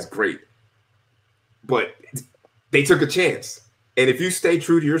Butterfly is great. But they took a chance. And if you stay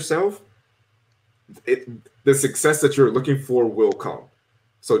true to yourself, the success that you're looking for will come.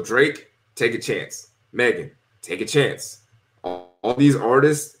 So Drake, take a chance. Megan, take a chance. All these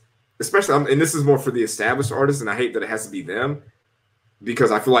artists, especially, and this is more for the established artists, and I hate that it has to be them,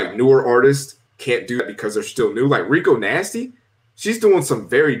 because I feel like newer artists can't do that because they're still new. Like Rico Nasty, she's doing some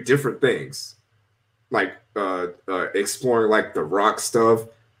very different things, like exploring like the rock stuff,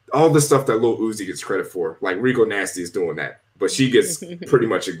 all the stuff that Lil Uzi gets credit for. Like Rico Nasty is doing that, but she gets pretty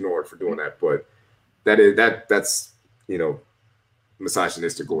much ignored for doing that. But that's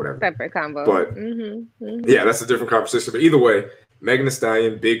misogynistic or whatever. Separate combo. But yeah, that's a different conversation. But either way, Megan Thee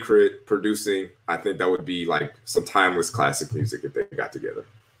Stallion, Big Crit producing, I think that would be like some timeless classic music if they got together.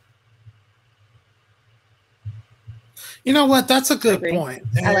 You know what? That's a good point.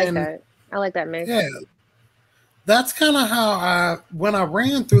 And I like that mix. Yeah. That's kind of how when I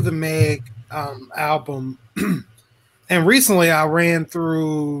ran through the Meg album, and recently I ran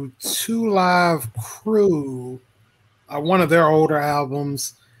through 2 Live Crew, one of their older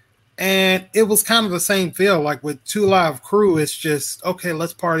albums, and it was kind of the same feel. Like with 2 Live Crew, it's just, okay,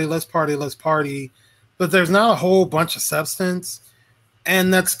 let's party, but there's not a whole bunch of substance.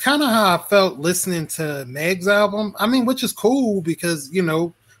 And that's kind of how I felt listening to Meg's album. I mean, which is cool because,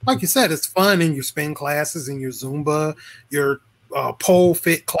 like you said, it's fun in your spin classes and your Zumba, your pole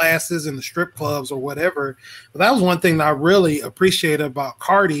fit classes in the strip clubs or whatever. But that was one thing that I really appreciated about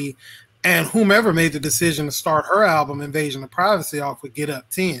Cardi and whomever made the decision to start her album, Invasion of Privacy, off with Get Up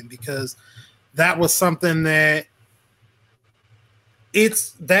 10, because that was something that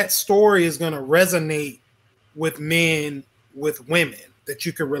that story is going to resonate with men, with women, that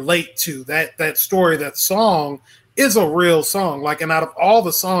you can relate to. That story, that song is a real song. Like, and out of all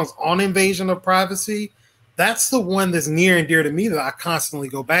the songs on Invasion of Privacy, that's the one that's near and dear to me that I constantly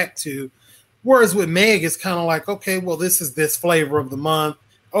go back to. Whereas with Meg, it's kind of like, okay, well, this is this flavor of the month.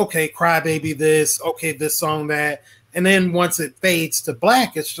 Okay, Crybaby this. Okay, this song that. And then once it fades to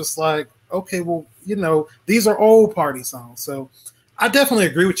black, it's just like, okay, well, these are old party songs. So I definitely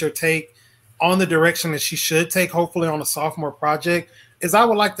agree with your take on the direction that she should take, hopefully on a sophomore project, is I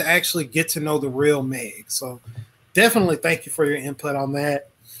would like to actually get to know the real Meg. So definitely thank you for your input on that.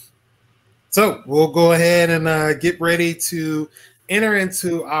 So we'll go ahead and get ready to enter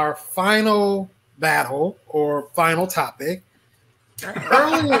into our final battle or final topic.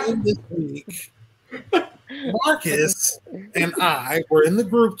 Earlier in this week, Marcus and I were in the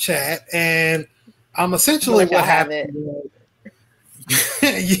group chat, and essentially what happened was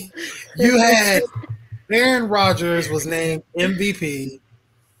you had Aaron Rodgers was named MVP.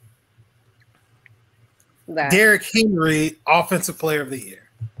 Derrick Henry, Offensive Player of the Year.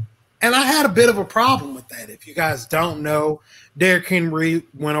 And I had a bit of a problem with that. If you guys don't know, Derrick Henry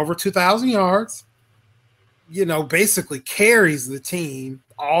went over 2,000 yards, basically carries the team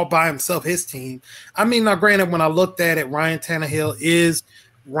all by himself, his team. I mean, now granted, when I looked at it, Ryan Tannehill is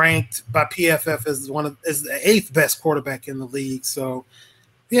ranked by PFF as the 8th best quarterback in the league. So,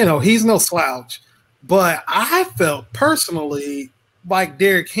 he's no slouch. But I felt personally like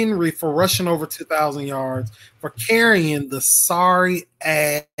Derrick Henry for rushing over 2,000 yards, for carrying the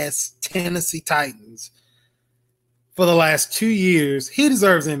sorry-ass Tennessee Titans for the last 2 years. He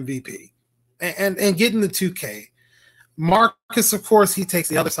deserves MVP and getting the 2K. Marcus, of course, he takes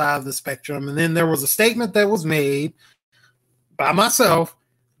the other side of the spectrum. And then there was a statement that was made by myself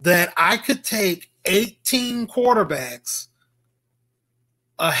that I could take 18 quarterbacks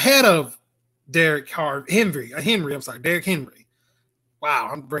ahead of Derrick Henry. Wow,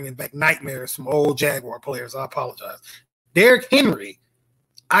 I'm bringing back nightmares from old Jaguar players. I apologize. Derrick Henry,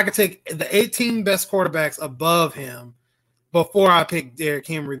 I could take the 18 best quarterbacks above him before I pick Derrick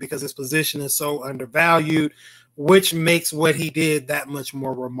Henry because his position is so undervalued, which makes what he did that much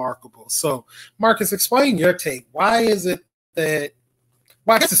more remarkable. So, Marcus, explain your take. Why is it that –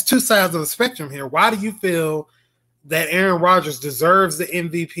 well, I guess it's two sides of the spectrum here. Why do you feel that Aaron Rodgers deserves the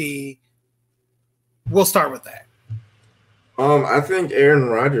MVP? We'll start with that. I think Aaron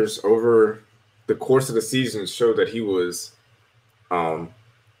Rodgers over the course of the season showed that he was the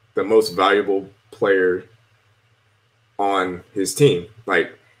most valuable player on his team.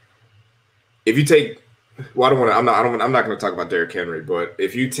 Like, if you take, well, I'm not going to talk about Derrick Henry, but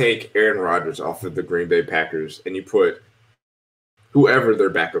if you take Aaron Rodgers off of the Green Bay Packers and you put whoever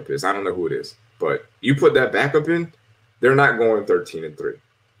their backup is, I don't know who it is, but you put that backup in, they're not going 13-3.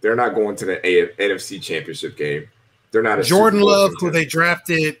 They're not going to the NFC Championship game. They're not a Jordan Super Bowl Love, contender. who they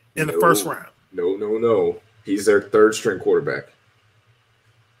drafted in the first round. No. He's their third string quarterback.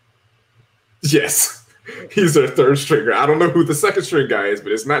 Yes, he's their third stringer. I don't know who the second string guy is,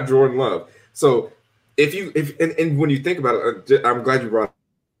 but it's not Jordan Love. So and when you think about it, I'm glad you brought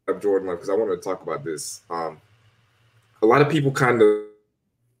up Jordan Love because I wanted to talk about this. A lot of people kind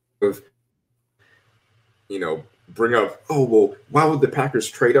of bring up, oh, well, why would the Packers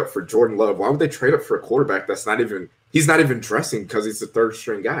trade up for Jordan Love? Why would they trade up for a quarterback he's not even dressing because he's the third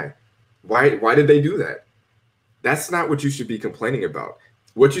string guy? Why did they do that? That's not what you should be complaining about.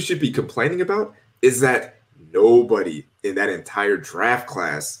 What you should be complaining about is that nobody in that entire draft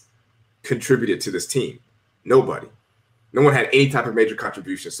class contributed to this team. Nobody. No one had any type of major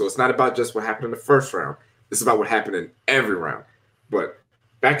contribution. So it's not about just what happened in the first round. It's about what happened in every round. But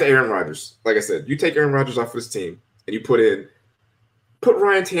back to Aaron Rodgers. Like I said, you take Aaron Rodgers off of this team and you put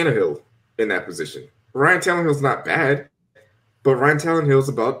Ryan Tannehill in that position. Ryan Tannehill's not bad, but Ryan Tannehill's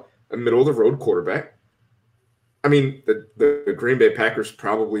about a middle-of-the-road quarterback. I mean, the Green Bay Packers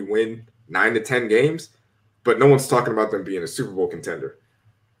probably win 9 to 10 games, but no one's talking about them being a Super Bowl contender.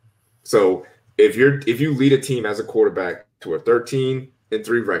 So if you lead a team as a quarterback to a 13-3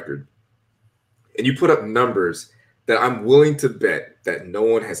 record, and you put up numbers that I'm willing to bet that no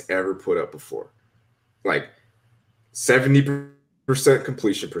one has ever put up before, like 70%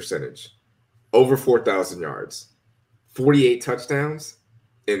 completion percentage, over 4,000 yards, 48 touchdowns,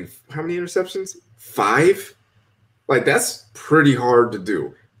 and how many interceptions? 5. Like, that's pretty hard to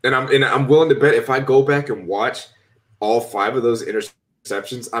do. And I'm willing to bet if I go back and watch all 5 of those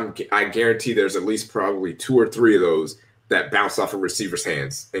interceptions, I guarantee there's at least probably 2 or 3 of those that bounced off a receiver's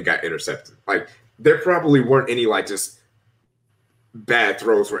hands and got intercepted. Like, there probably weren't any like just bad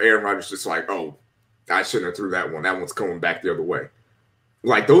throws where Aaron Rodgers just like, oh, I shouldn't have threw that one. That one's coming back the other way.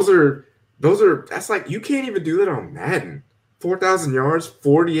 Like, that's like, you can't even do that on Madden. 4,000 yards,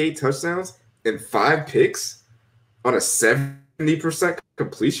 48 touchdowns, and 5 picks on a 70%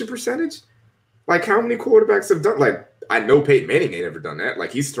 completion percentage? Like, how many quarterbacks have done? Like, I know Peyton Manning ain't ever done that.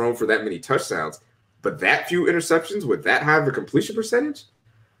 Like, he's thrown for that many touchdowns, but that few interceptions with that high of a completion percentage?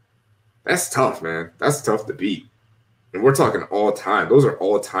 That's tough, man. That's tough to beat. And we're talking all time. Those are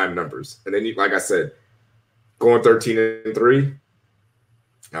all time numbers. And then, like I said, going 13-3,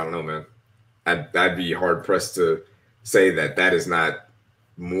 I don't know, man. I'd be hard pressed to say that is not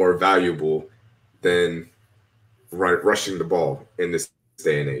more valuable than rushing the ball in this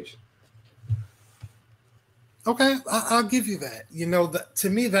day and age. Okay, I'll give you that. To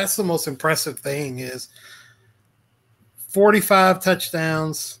me, that's the most impressive thing is 45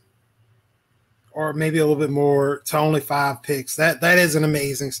 touchdowns or maybe a little bit more to only 5 picks. That is an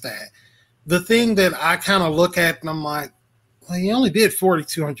amazing stat. The thing that I kind of look at and I'm like, well, he only did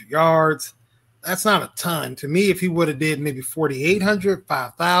 4,200 yards. That's not a ton. To me, if he would have did maybe 4,800,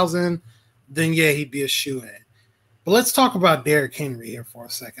 5,000, then yeah, he'd be a shoo-in. But let's talk about Derrick Henry here for a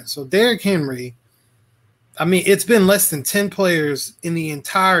second. So Derrick Henry, I mean, it's been less than 10 players in the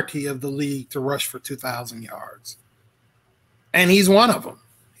entirety of the league to rush for 2,000 yards. And he's one of them.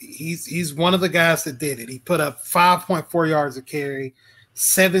 He's one of the guys that did it. He put up 5.4 yards a carry,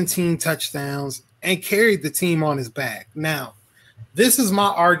 17 touchdowns, and carried the team on his back. Now, this is my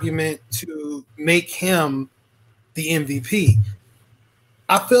argument to make him the MVP.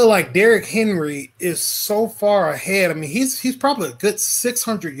 I feel like Derrick Henry is so far ahead. I mean, he's probably a good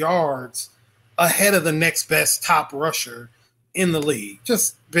 600 yards ahead of the next best top rusher in the league,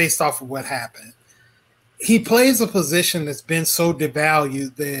 just based off of what happened. He plays a position that's been so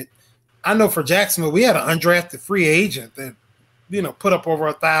devalued that I know for Jacksonville, we had an undrafted free agent that, put up over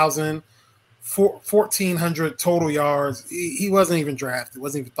 1,000, 1,400 total yards. He wasn't even drafted,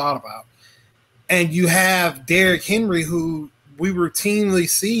 wasn't even thought about. And you have Derrick Henry, who we routinely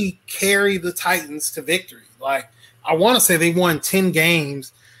see carry the Titans to victory. Like, I want to say they won 10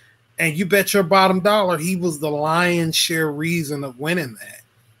 games, and you bet your bottom dollar he was the lion's share reason of winning that.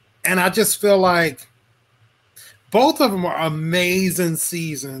 And I just feel like both of them are amazing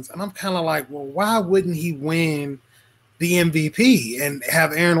seasons. And I'm kind of like, well, why wouldn't he win the MVP and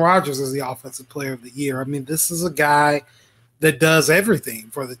have Aaron Rodgers as the offensive player of the year? I mean, this is a guy that does everything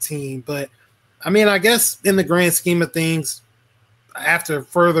for the team. But, I mean, I guess in the grand scheme of things, after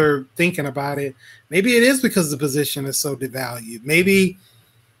further thinking about it, maybe it is because the position is so devalued. Maybe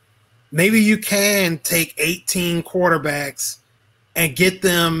you can take 18 quarterbacks and get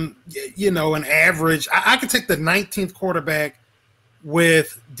them, an average. I could take the 19th quarterback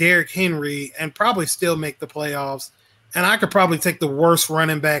with Derrick Henry and probably still make the playoffs. And I could probably take the worst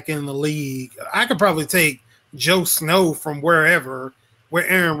running back in the league. I could probably take Joe Snow from wherever with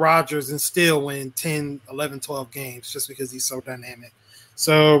Aaron Rodgers and still win 10, 11, 12 games just because he's so dynamic.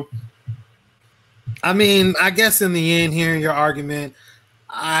 So, I mean, I guess in the end, hearing your argument,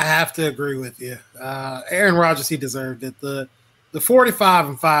 I have to agree with you. Aaron Rodgers, he deserved it. The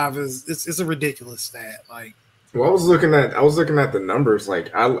 45-5 is a ridiculous stat. Like, well, I was looking at the numbers.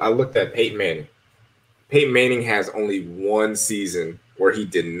 Like, I looked at Peyton Manning. Peyton Manning has only one season where he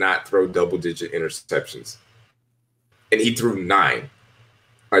did not throw double-digit interceptions, and he threw 9.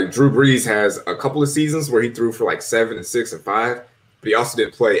 Like, Drew Brees has a couple of seasons where he threw for like 7 and 6 and 5, but he also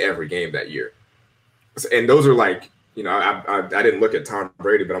didn't play every game that year. And those are like, you know, I didn't look at Tom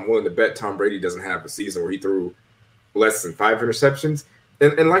Brady, but I'm willing to bet Tom Brady doesn't have a season where he threw less than 5 interceptions.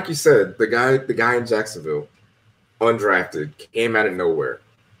 And like you said, the guy in Jacksonville, undrafted, came out of nowhere,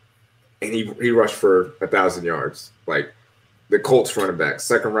 and he rushed for 1,000 yards. Like, the Colts running back,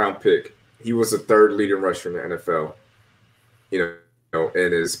 2nd round pick, he was the 3rd leading rusher in the NFL. You know,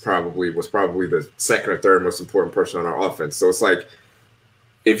 and was probably the 2nd or 3rd most important person on our offense. So it's like,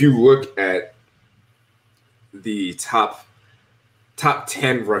 if you look at the top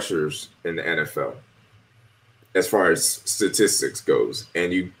 10 rushers in the NFL, as far as statistics goes,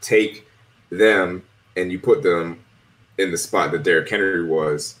 and you take them and you put them in the spot that Derrick Henry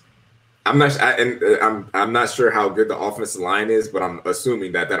was, I'm not sure how good the offensive line is, but I'm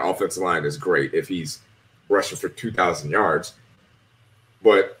assuming that offensive line is great if he's rushing for 2,000 yards.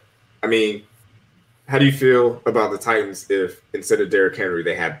 But I mean, how do you feel about the Titans if instead of Derrick Henry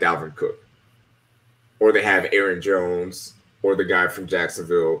they have Dalvin Cook, or they have Aaron Jones, or the guy from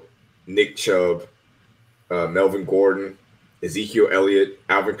Jacksonville, Nick Chubb, Melvin Gordon, Ezekiel Elliott,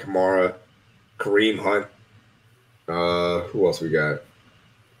 Alvin Kamara, Kareem Hunt. Who else we got?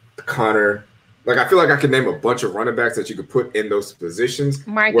 Connor. Like, I feel like I could name a bunch of running backs that you could put in those positions.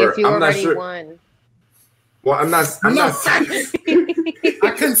 Marcus, you already won. Well, I'm not.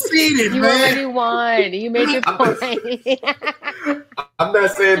 I conceded, you man. already won. You made your point. I'm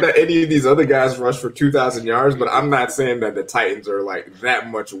not saying that any of these other guys rush for 2,000 yards, but I'm not saying that the Titans are like that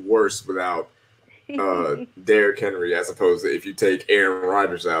much worse without Derrick Henry, as opposed to if you take Aaron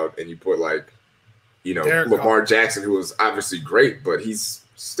Rodgers out and you put, like, you know, Lamar Jackson, who was obviously great, but he's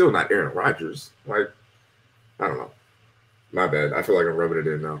still not Aaron Rodgers. Like, I don't know. My bad. I feel like I'm rubbing it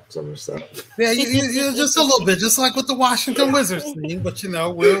in now. Some of the stuff. Yeah, you just a little bit, just like with the Washington Wizards thing. But, you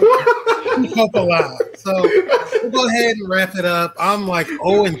know, we'll hope alive. So we'll go ahead and wrap it up. I'm like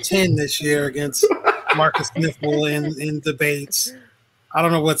 0-10 this year against Marcus Niffle in debates. I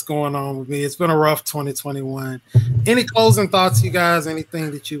don't know what's going on with me. It's been a rough 2021. Any closing thoughts, you guys?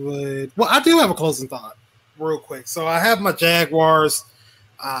 Anything that you would? Well, I do have a closing thought real quick. So I have my Jaguars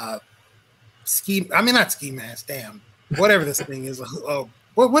not ski mask. Damn. Whatever this thing is.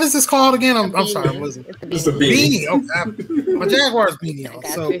 What is this called again? I'm sorry. I wasn't. It's a beanie. Okay. My Jaguars beanie on.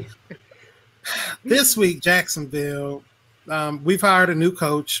 So this week, Jacksonville, we've hired a new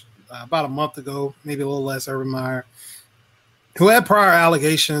coach about a month ago, maybe a little less, Urban Meyer, who had prior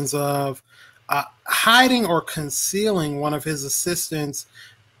allegations of hiding or concealing one of his assistants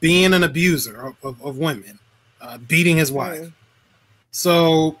being an abuser of women, beating his wife.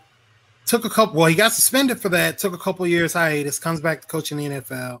 So he got suspended for that, took a couple of years hiatus, comes back to coaching the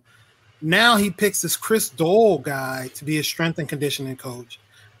NFL. Now he picks this Chris Dole guy to be a strength and conditioning coach.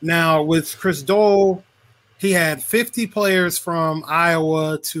 Now with Chris Dole, he had 50 players from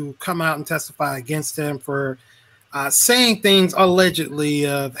Iowa to come out and testify against him for saying things allegedly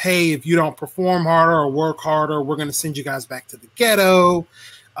of, hey, if you don't perform harder or work harder, we're going to send you guys back to the ghetto.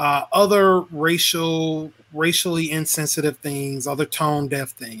 Other racially insensitive things, other tone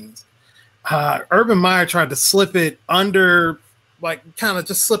deaf things. Urban Meyer tried to slip it under, like, kind of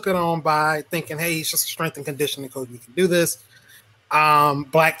just slip it on by thinking, hey, he's just a strength and conditioning coach. We can do this.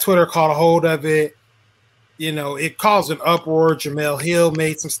 Black Twitter caught a hold of it. You know, it caused an uproar. Jamel Hill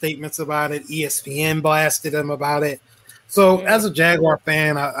made some statements about it. ESPN blasted him about it. So as a Jaguar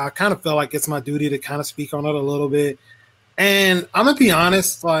fan, I kind of felt like it's my duty to kind of speak on it a little bit. And I'm going to be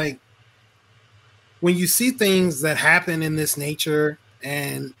honest, like, when you see things that happen in this nature,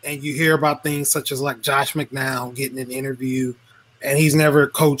 and you hear about things such as like Josh McNown getting an interview and he's never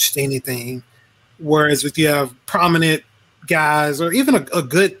coached anything. Whereas if you have prominent guys or even a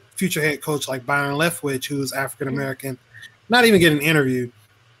good future head coach like Byron Leftwich, who's African-American, not even get an interview,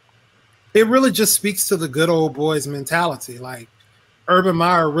 it really just speaks to the good old boys mentality. Like, Urban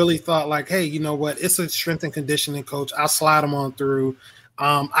Meyer really thought like, hey, you know what? It's a strength and conditioning coach. I'll slide him on through.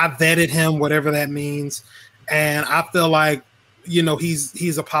 I vetted him, whatever that means. And I feel like, you know,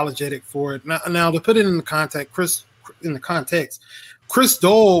 he's apologetic for it. Now to put it in the context, Chris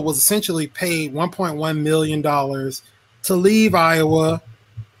Dole was essentially paid $1.1 million to leave Iowa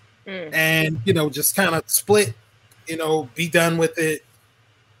and, just kind of split, be done with it.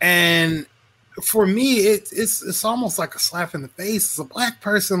 And for me, it's almost like a slap in the face. As a black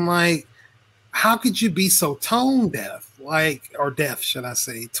person, like, how could you be so tone deaf, or deaf, should I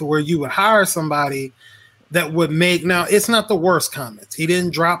say, to where you would hire somebody that would make, now it's not the worst comments. He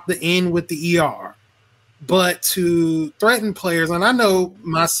didn't drop the N with the ER, but to threaten players, and I know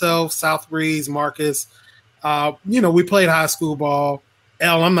myself, South Breeze, Marcus, we played high school ball.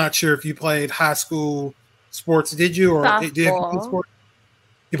 Elle, I'm not sure if you played high school sports. Did you? Or did you play sports?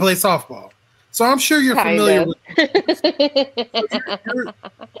 You played softball. So I'm sure you're familiar with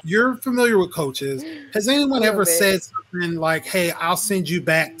you're familiar with coaches. Has anyone ever said something like, hey, I'll send you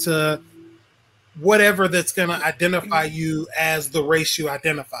back to whatever that's going to identify you as the race you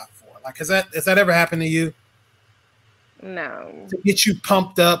identify for? Like, has that ever happened to you? No. To get you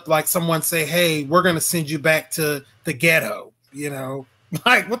pumped up, like someone say, hey, we're going to send you back to the ghetto,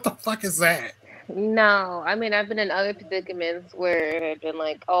 Like, what the fuck is that? No, I mean, I've been in other predicaments where they've been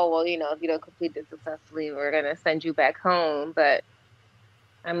like, oh, well, if you don't complete this successfully, we're going to send you back home. But,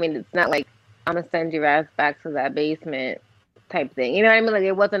 I mean, it's not like I'm going to send your ass back to that basement type thing. You know what I mean? Like,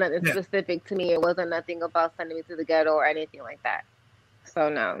 it wasn't nothing specific to me. It wasn't nothing about sending me to the ghetto or anything like that. So,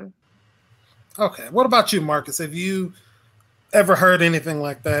 no. Okay. What about you, Marcus? Have you ever heard anything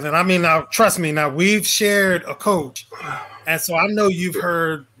like that? And I mean, now, trust me, now we've shared a coach. And so I know you've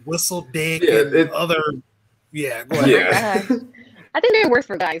heard whistle dick and other. Yeah, go ahead. Yeah. I think they're worse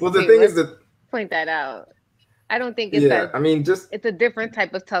for guys. Well, the thing is that point that out. I don't think it's it's a different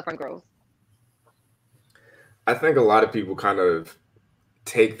type of tough on girls. I think a lot of people kind of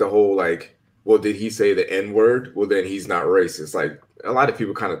take the whole like, well, did he say the N-word? Well, then he's not racist. Like, a lot of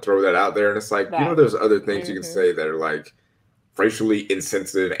people kind of throw that out there, and it's like, there's other things you can say that are like racially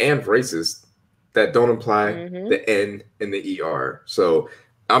insensitive and racist that don't imply the N and the ER. So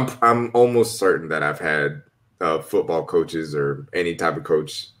I'm almost certain that I've had football coaches or any type of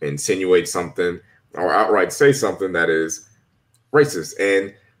coach insinuate something or outright say something that is racist.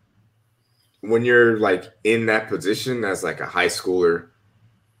 And when you're like in that position as like a high schooler,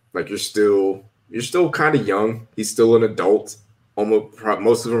 like you're still kind of young. He's still an adult.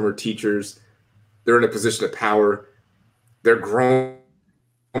 Most of them are teachers. They're in a position of power. They're grown,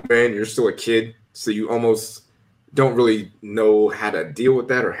 man. You're still a kid. So you almost don't really know how to deal with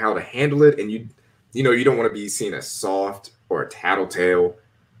that or how to handle it. And you don't want to be seen as soft or a tattletale.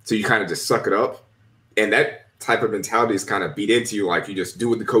 So you kind of just suck it up. And that type of mentality is kind of beat into you. Like, you just do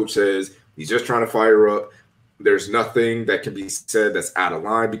what the coach says. He's just trying to fire up. There's nothing that can be said that's out of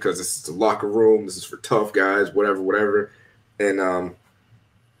line because this is the locker room. This is for tough guys, whatever. And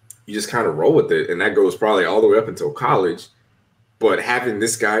you just kind of roll with it. And that goes probably all the way up until college. But having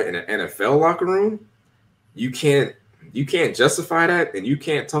this guy in an NFL locker room, you can't justify that, and you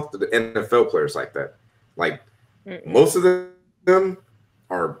can't talk to the NFL players like that. Like, most of them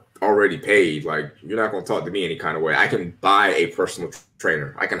are already paid. Like, you're not going to talk to me any kind of way. I can buy a personal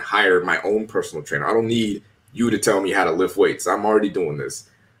trainer. I can hire my own personal trainer. I don't need you to tell me how to lift weights. I'm already doing this.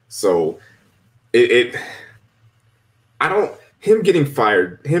 So him getting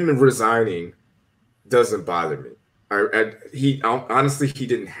fired, him resigning doesn't bother me. Honestly, he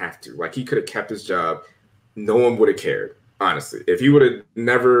didn't have to. Like, he could have kept his job. No one would have cared, honestly. If he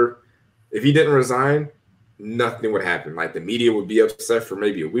didn't resign, nothing would happen. Like, the media would be upset for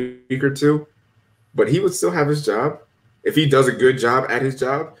maybe a week or two, but he would still have his job. If he does a good job at his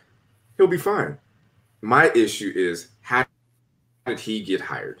job, he'll be fine. My issue is, how did he get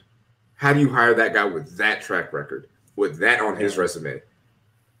hired? How do you hire that guy with that track record, with that on his resume?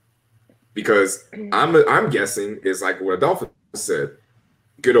 Because I'm guessing is like what Adolfo said,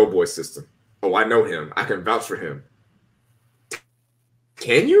 good old boy system. Oh, I know him. I can vouch for him.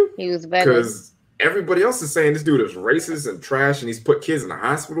 Can you? He was better. Because everybody else is saying this dude is racist and trash and he's put kids in the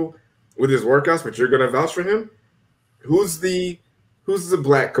hospital with his workouts, but you're going to vouch for him? Who's the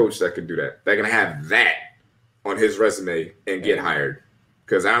black coach that can do that? That can have that on his resume and get hired?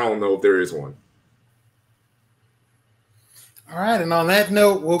 Because I don't know if there is one. All right, and on that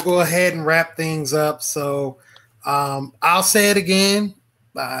note, we'll go ahead and wrap things up. So I'll say it again.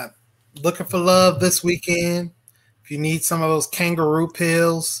 Looking for love this weekend. If you need some of those kangaroo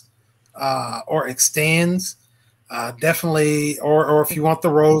pills or extends, definitely, or if you want the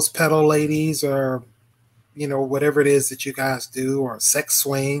rose petal ladies or, whatever it is that you guys do, or sex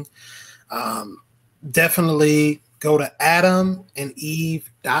swing, definitely go to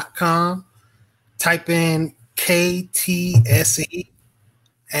adamandeve.com, type in KTSE,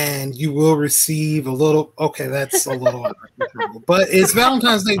 and you will receive a little. Okay, that's a little uncomfortable, but it's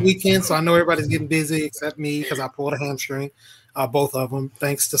Valentine's Day weekend, so I know everybody's getting busy except me because I pulled a hamstring, both of them,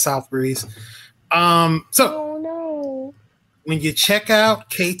 thanks to South Breeze. So Oh no. when you check out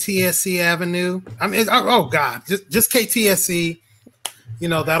KTSE Avenue, I mean, oh God, just KTSE.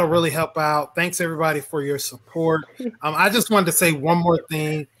 That'll really help out. Thanks everybody for your support. I just wanted to say one more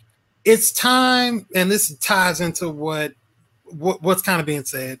thing. It's time, and this ties into what's kind of being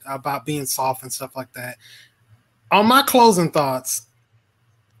said about being soft and stuff like that. On my closing thoughts,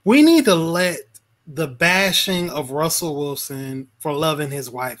 we need to let the bashing of Russell Wilson for loving his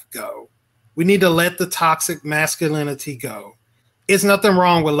wife go. We need to let the toxic masculinity go. It's nothing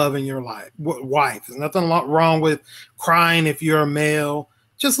wrong with loving your wife. There's nothing wrong with crying if you're a male.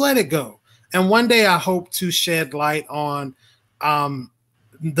 Just let it go. And one day I hope to shed light on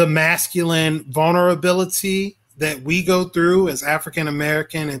the masculine vulnerability that we go through as African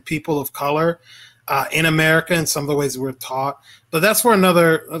American and people of color in America and some of the ways we're taught. But that's for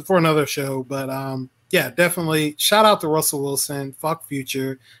another show. But yeah, definitely shout out to Russell Wilson. Fuck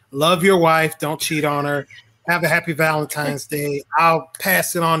Future. Love your wife. Don't cheat on her. Have a happy Valentine's Day. I'll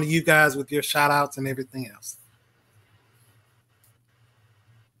pass it on to you guys with your shout outs and everything else.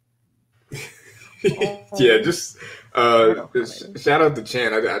 Yeah, just shout out to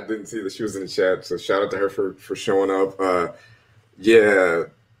Chan. I didn't see that she was in the chat, so shout out to her for showing up. Yeah,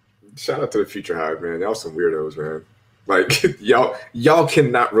 shout out to the Future Hive, man. Y'all some weirdos, man. Like y'all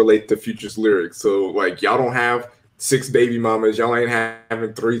cannot relate to Future's lyrics. So like y'all don't have 6 baby mamas. Y'all ain't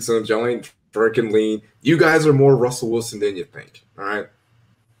having threesomes. Y'all ain't drinking lean. You guys are more Russell Wilson than you think. All right.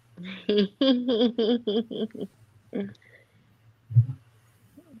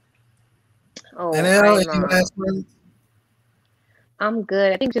 Oh, I'm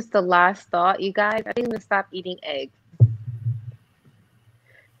good. I think just the last thought, you guys. I think I'm gonna stop eating eggs.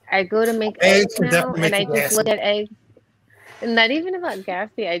 I go to make eggs now, and I just look at eggs. And not even about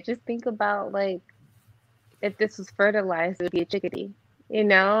gassy. I just think about like if this was fertilized, it would be a chickadee.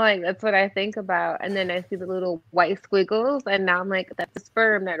 Like that's what I think about. And then I see the little white squiggles, and now I'm like, that's a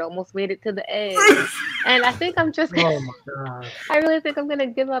sperm that almost made it to the egg. And I think I'm just, oh my God. I really think I'm gonna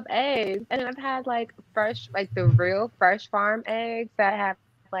give up eggs. And I've had like fresh, like the real fresh farm eggs that have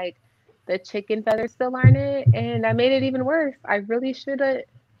like the chicken feathers still on it, and I made it even worse. I really should have.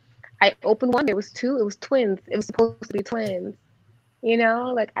 I opened one. It was twins. It was supposed to be twins.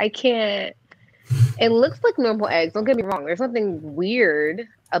 Like I can't. It looks like normal eggs. Don't get me wrong. There's nothing weird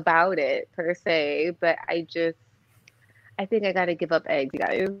about it per se, but I think I got to give up eggs, you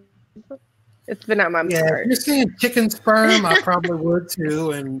guys. It's been on my mind. If you're saying chicken sperm, I probably would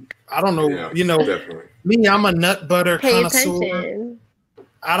too. And I don't know, definitely. Me, I'm a nut butter connoisseur. Attention.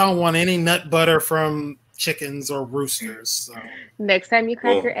 I don't want any nut butter from chickens or roosters. So. Next time you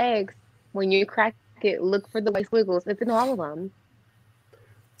crack your eggs, when you crack it, look for the white squiggles. It's in all of them.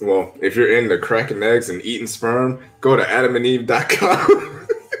 Well, if you're into cracking eggs and eating sperm, go to adamandeve.com.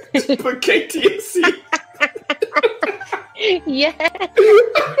 Put KTSE. Yeah.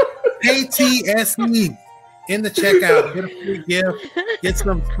 KTSE in the checkout. Get a free gift. Get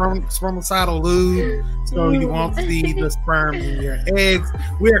some spermicidal lube so you won't see the sperm in your eggs.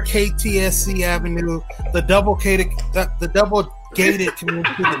 We are KTSE Avenue, the double gated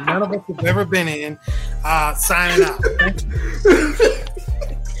community that none of us have ever been in. Signing out. Thank you.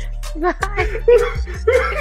 Bye.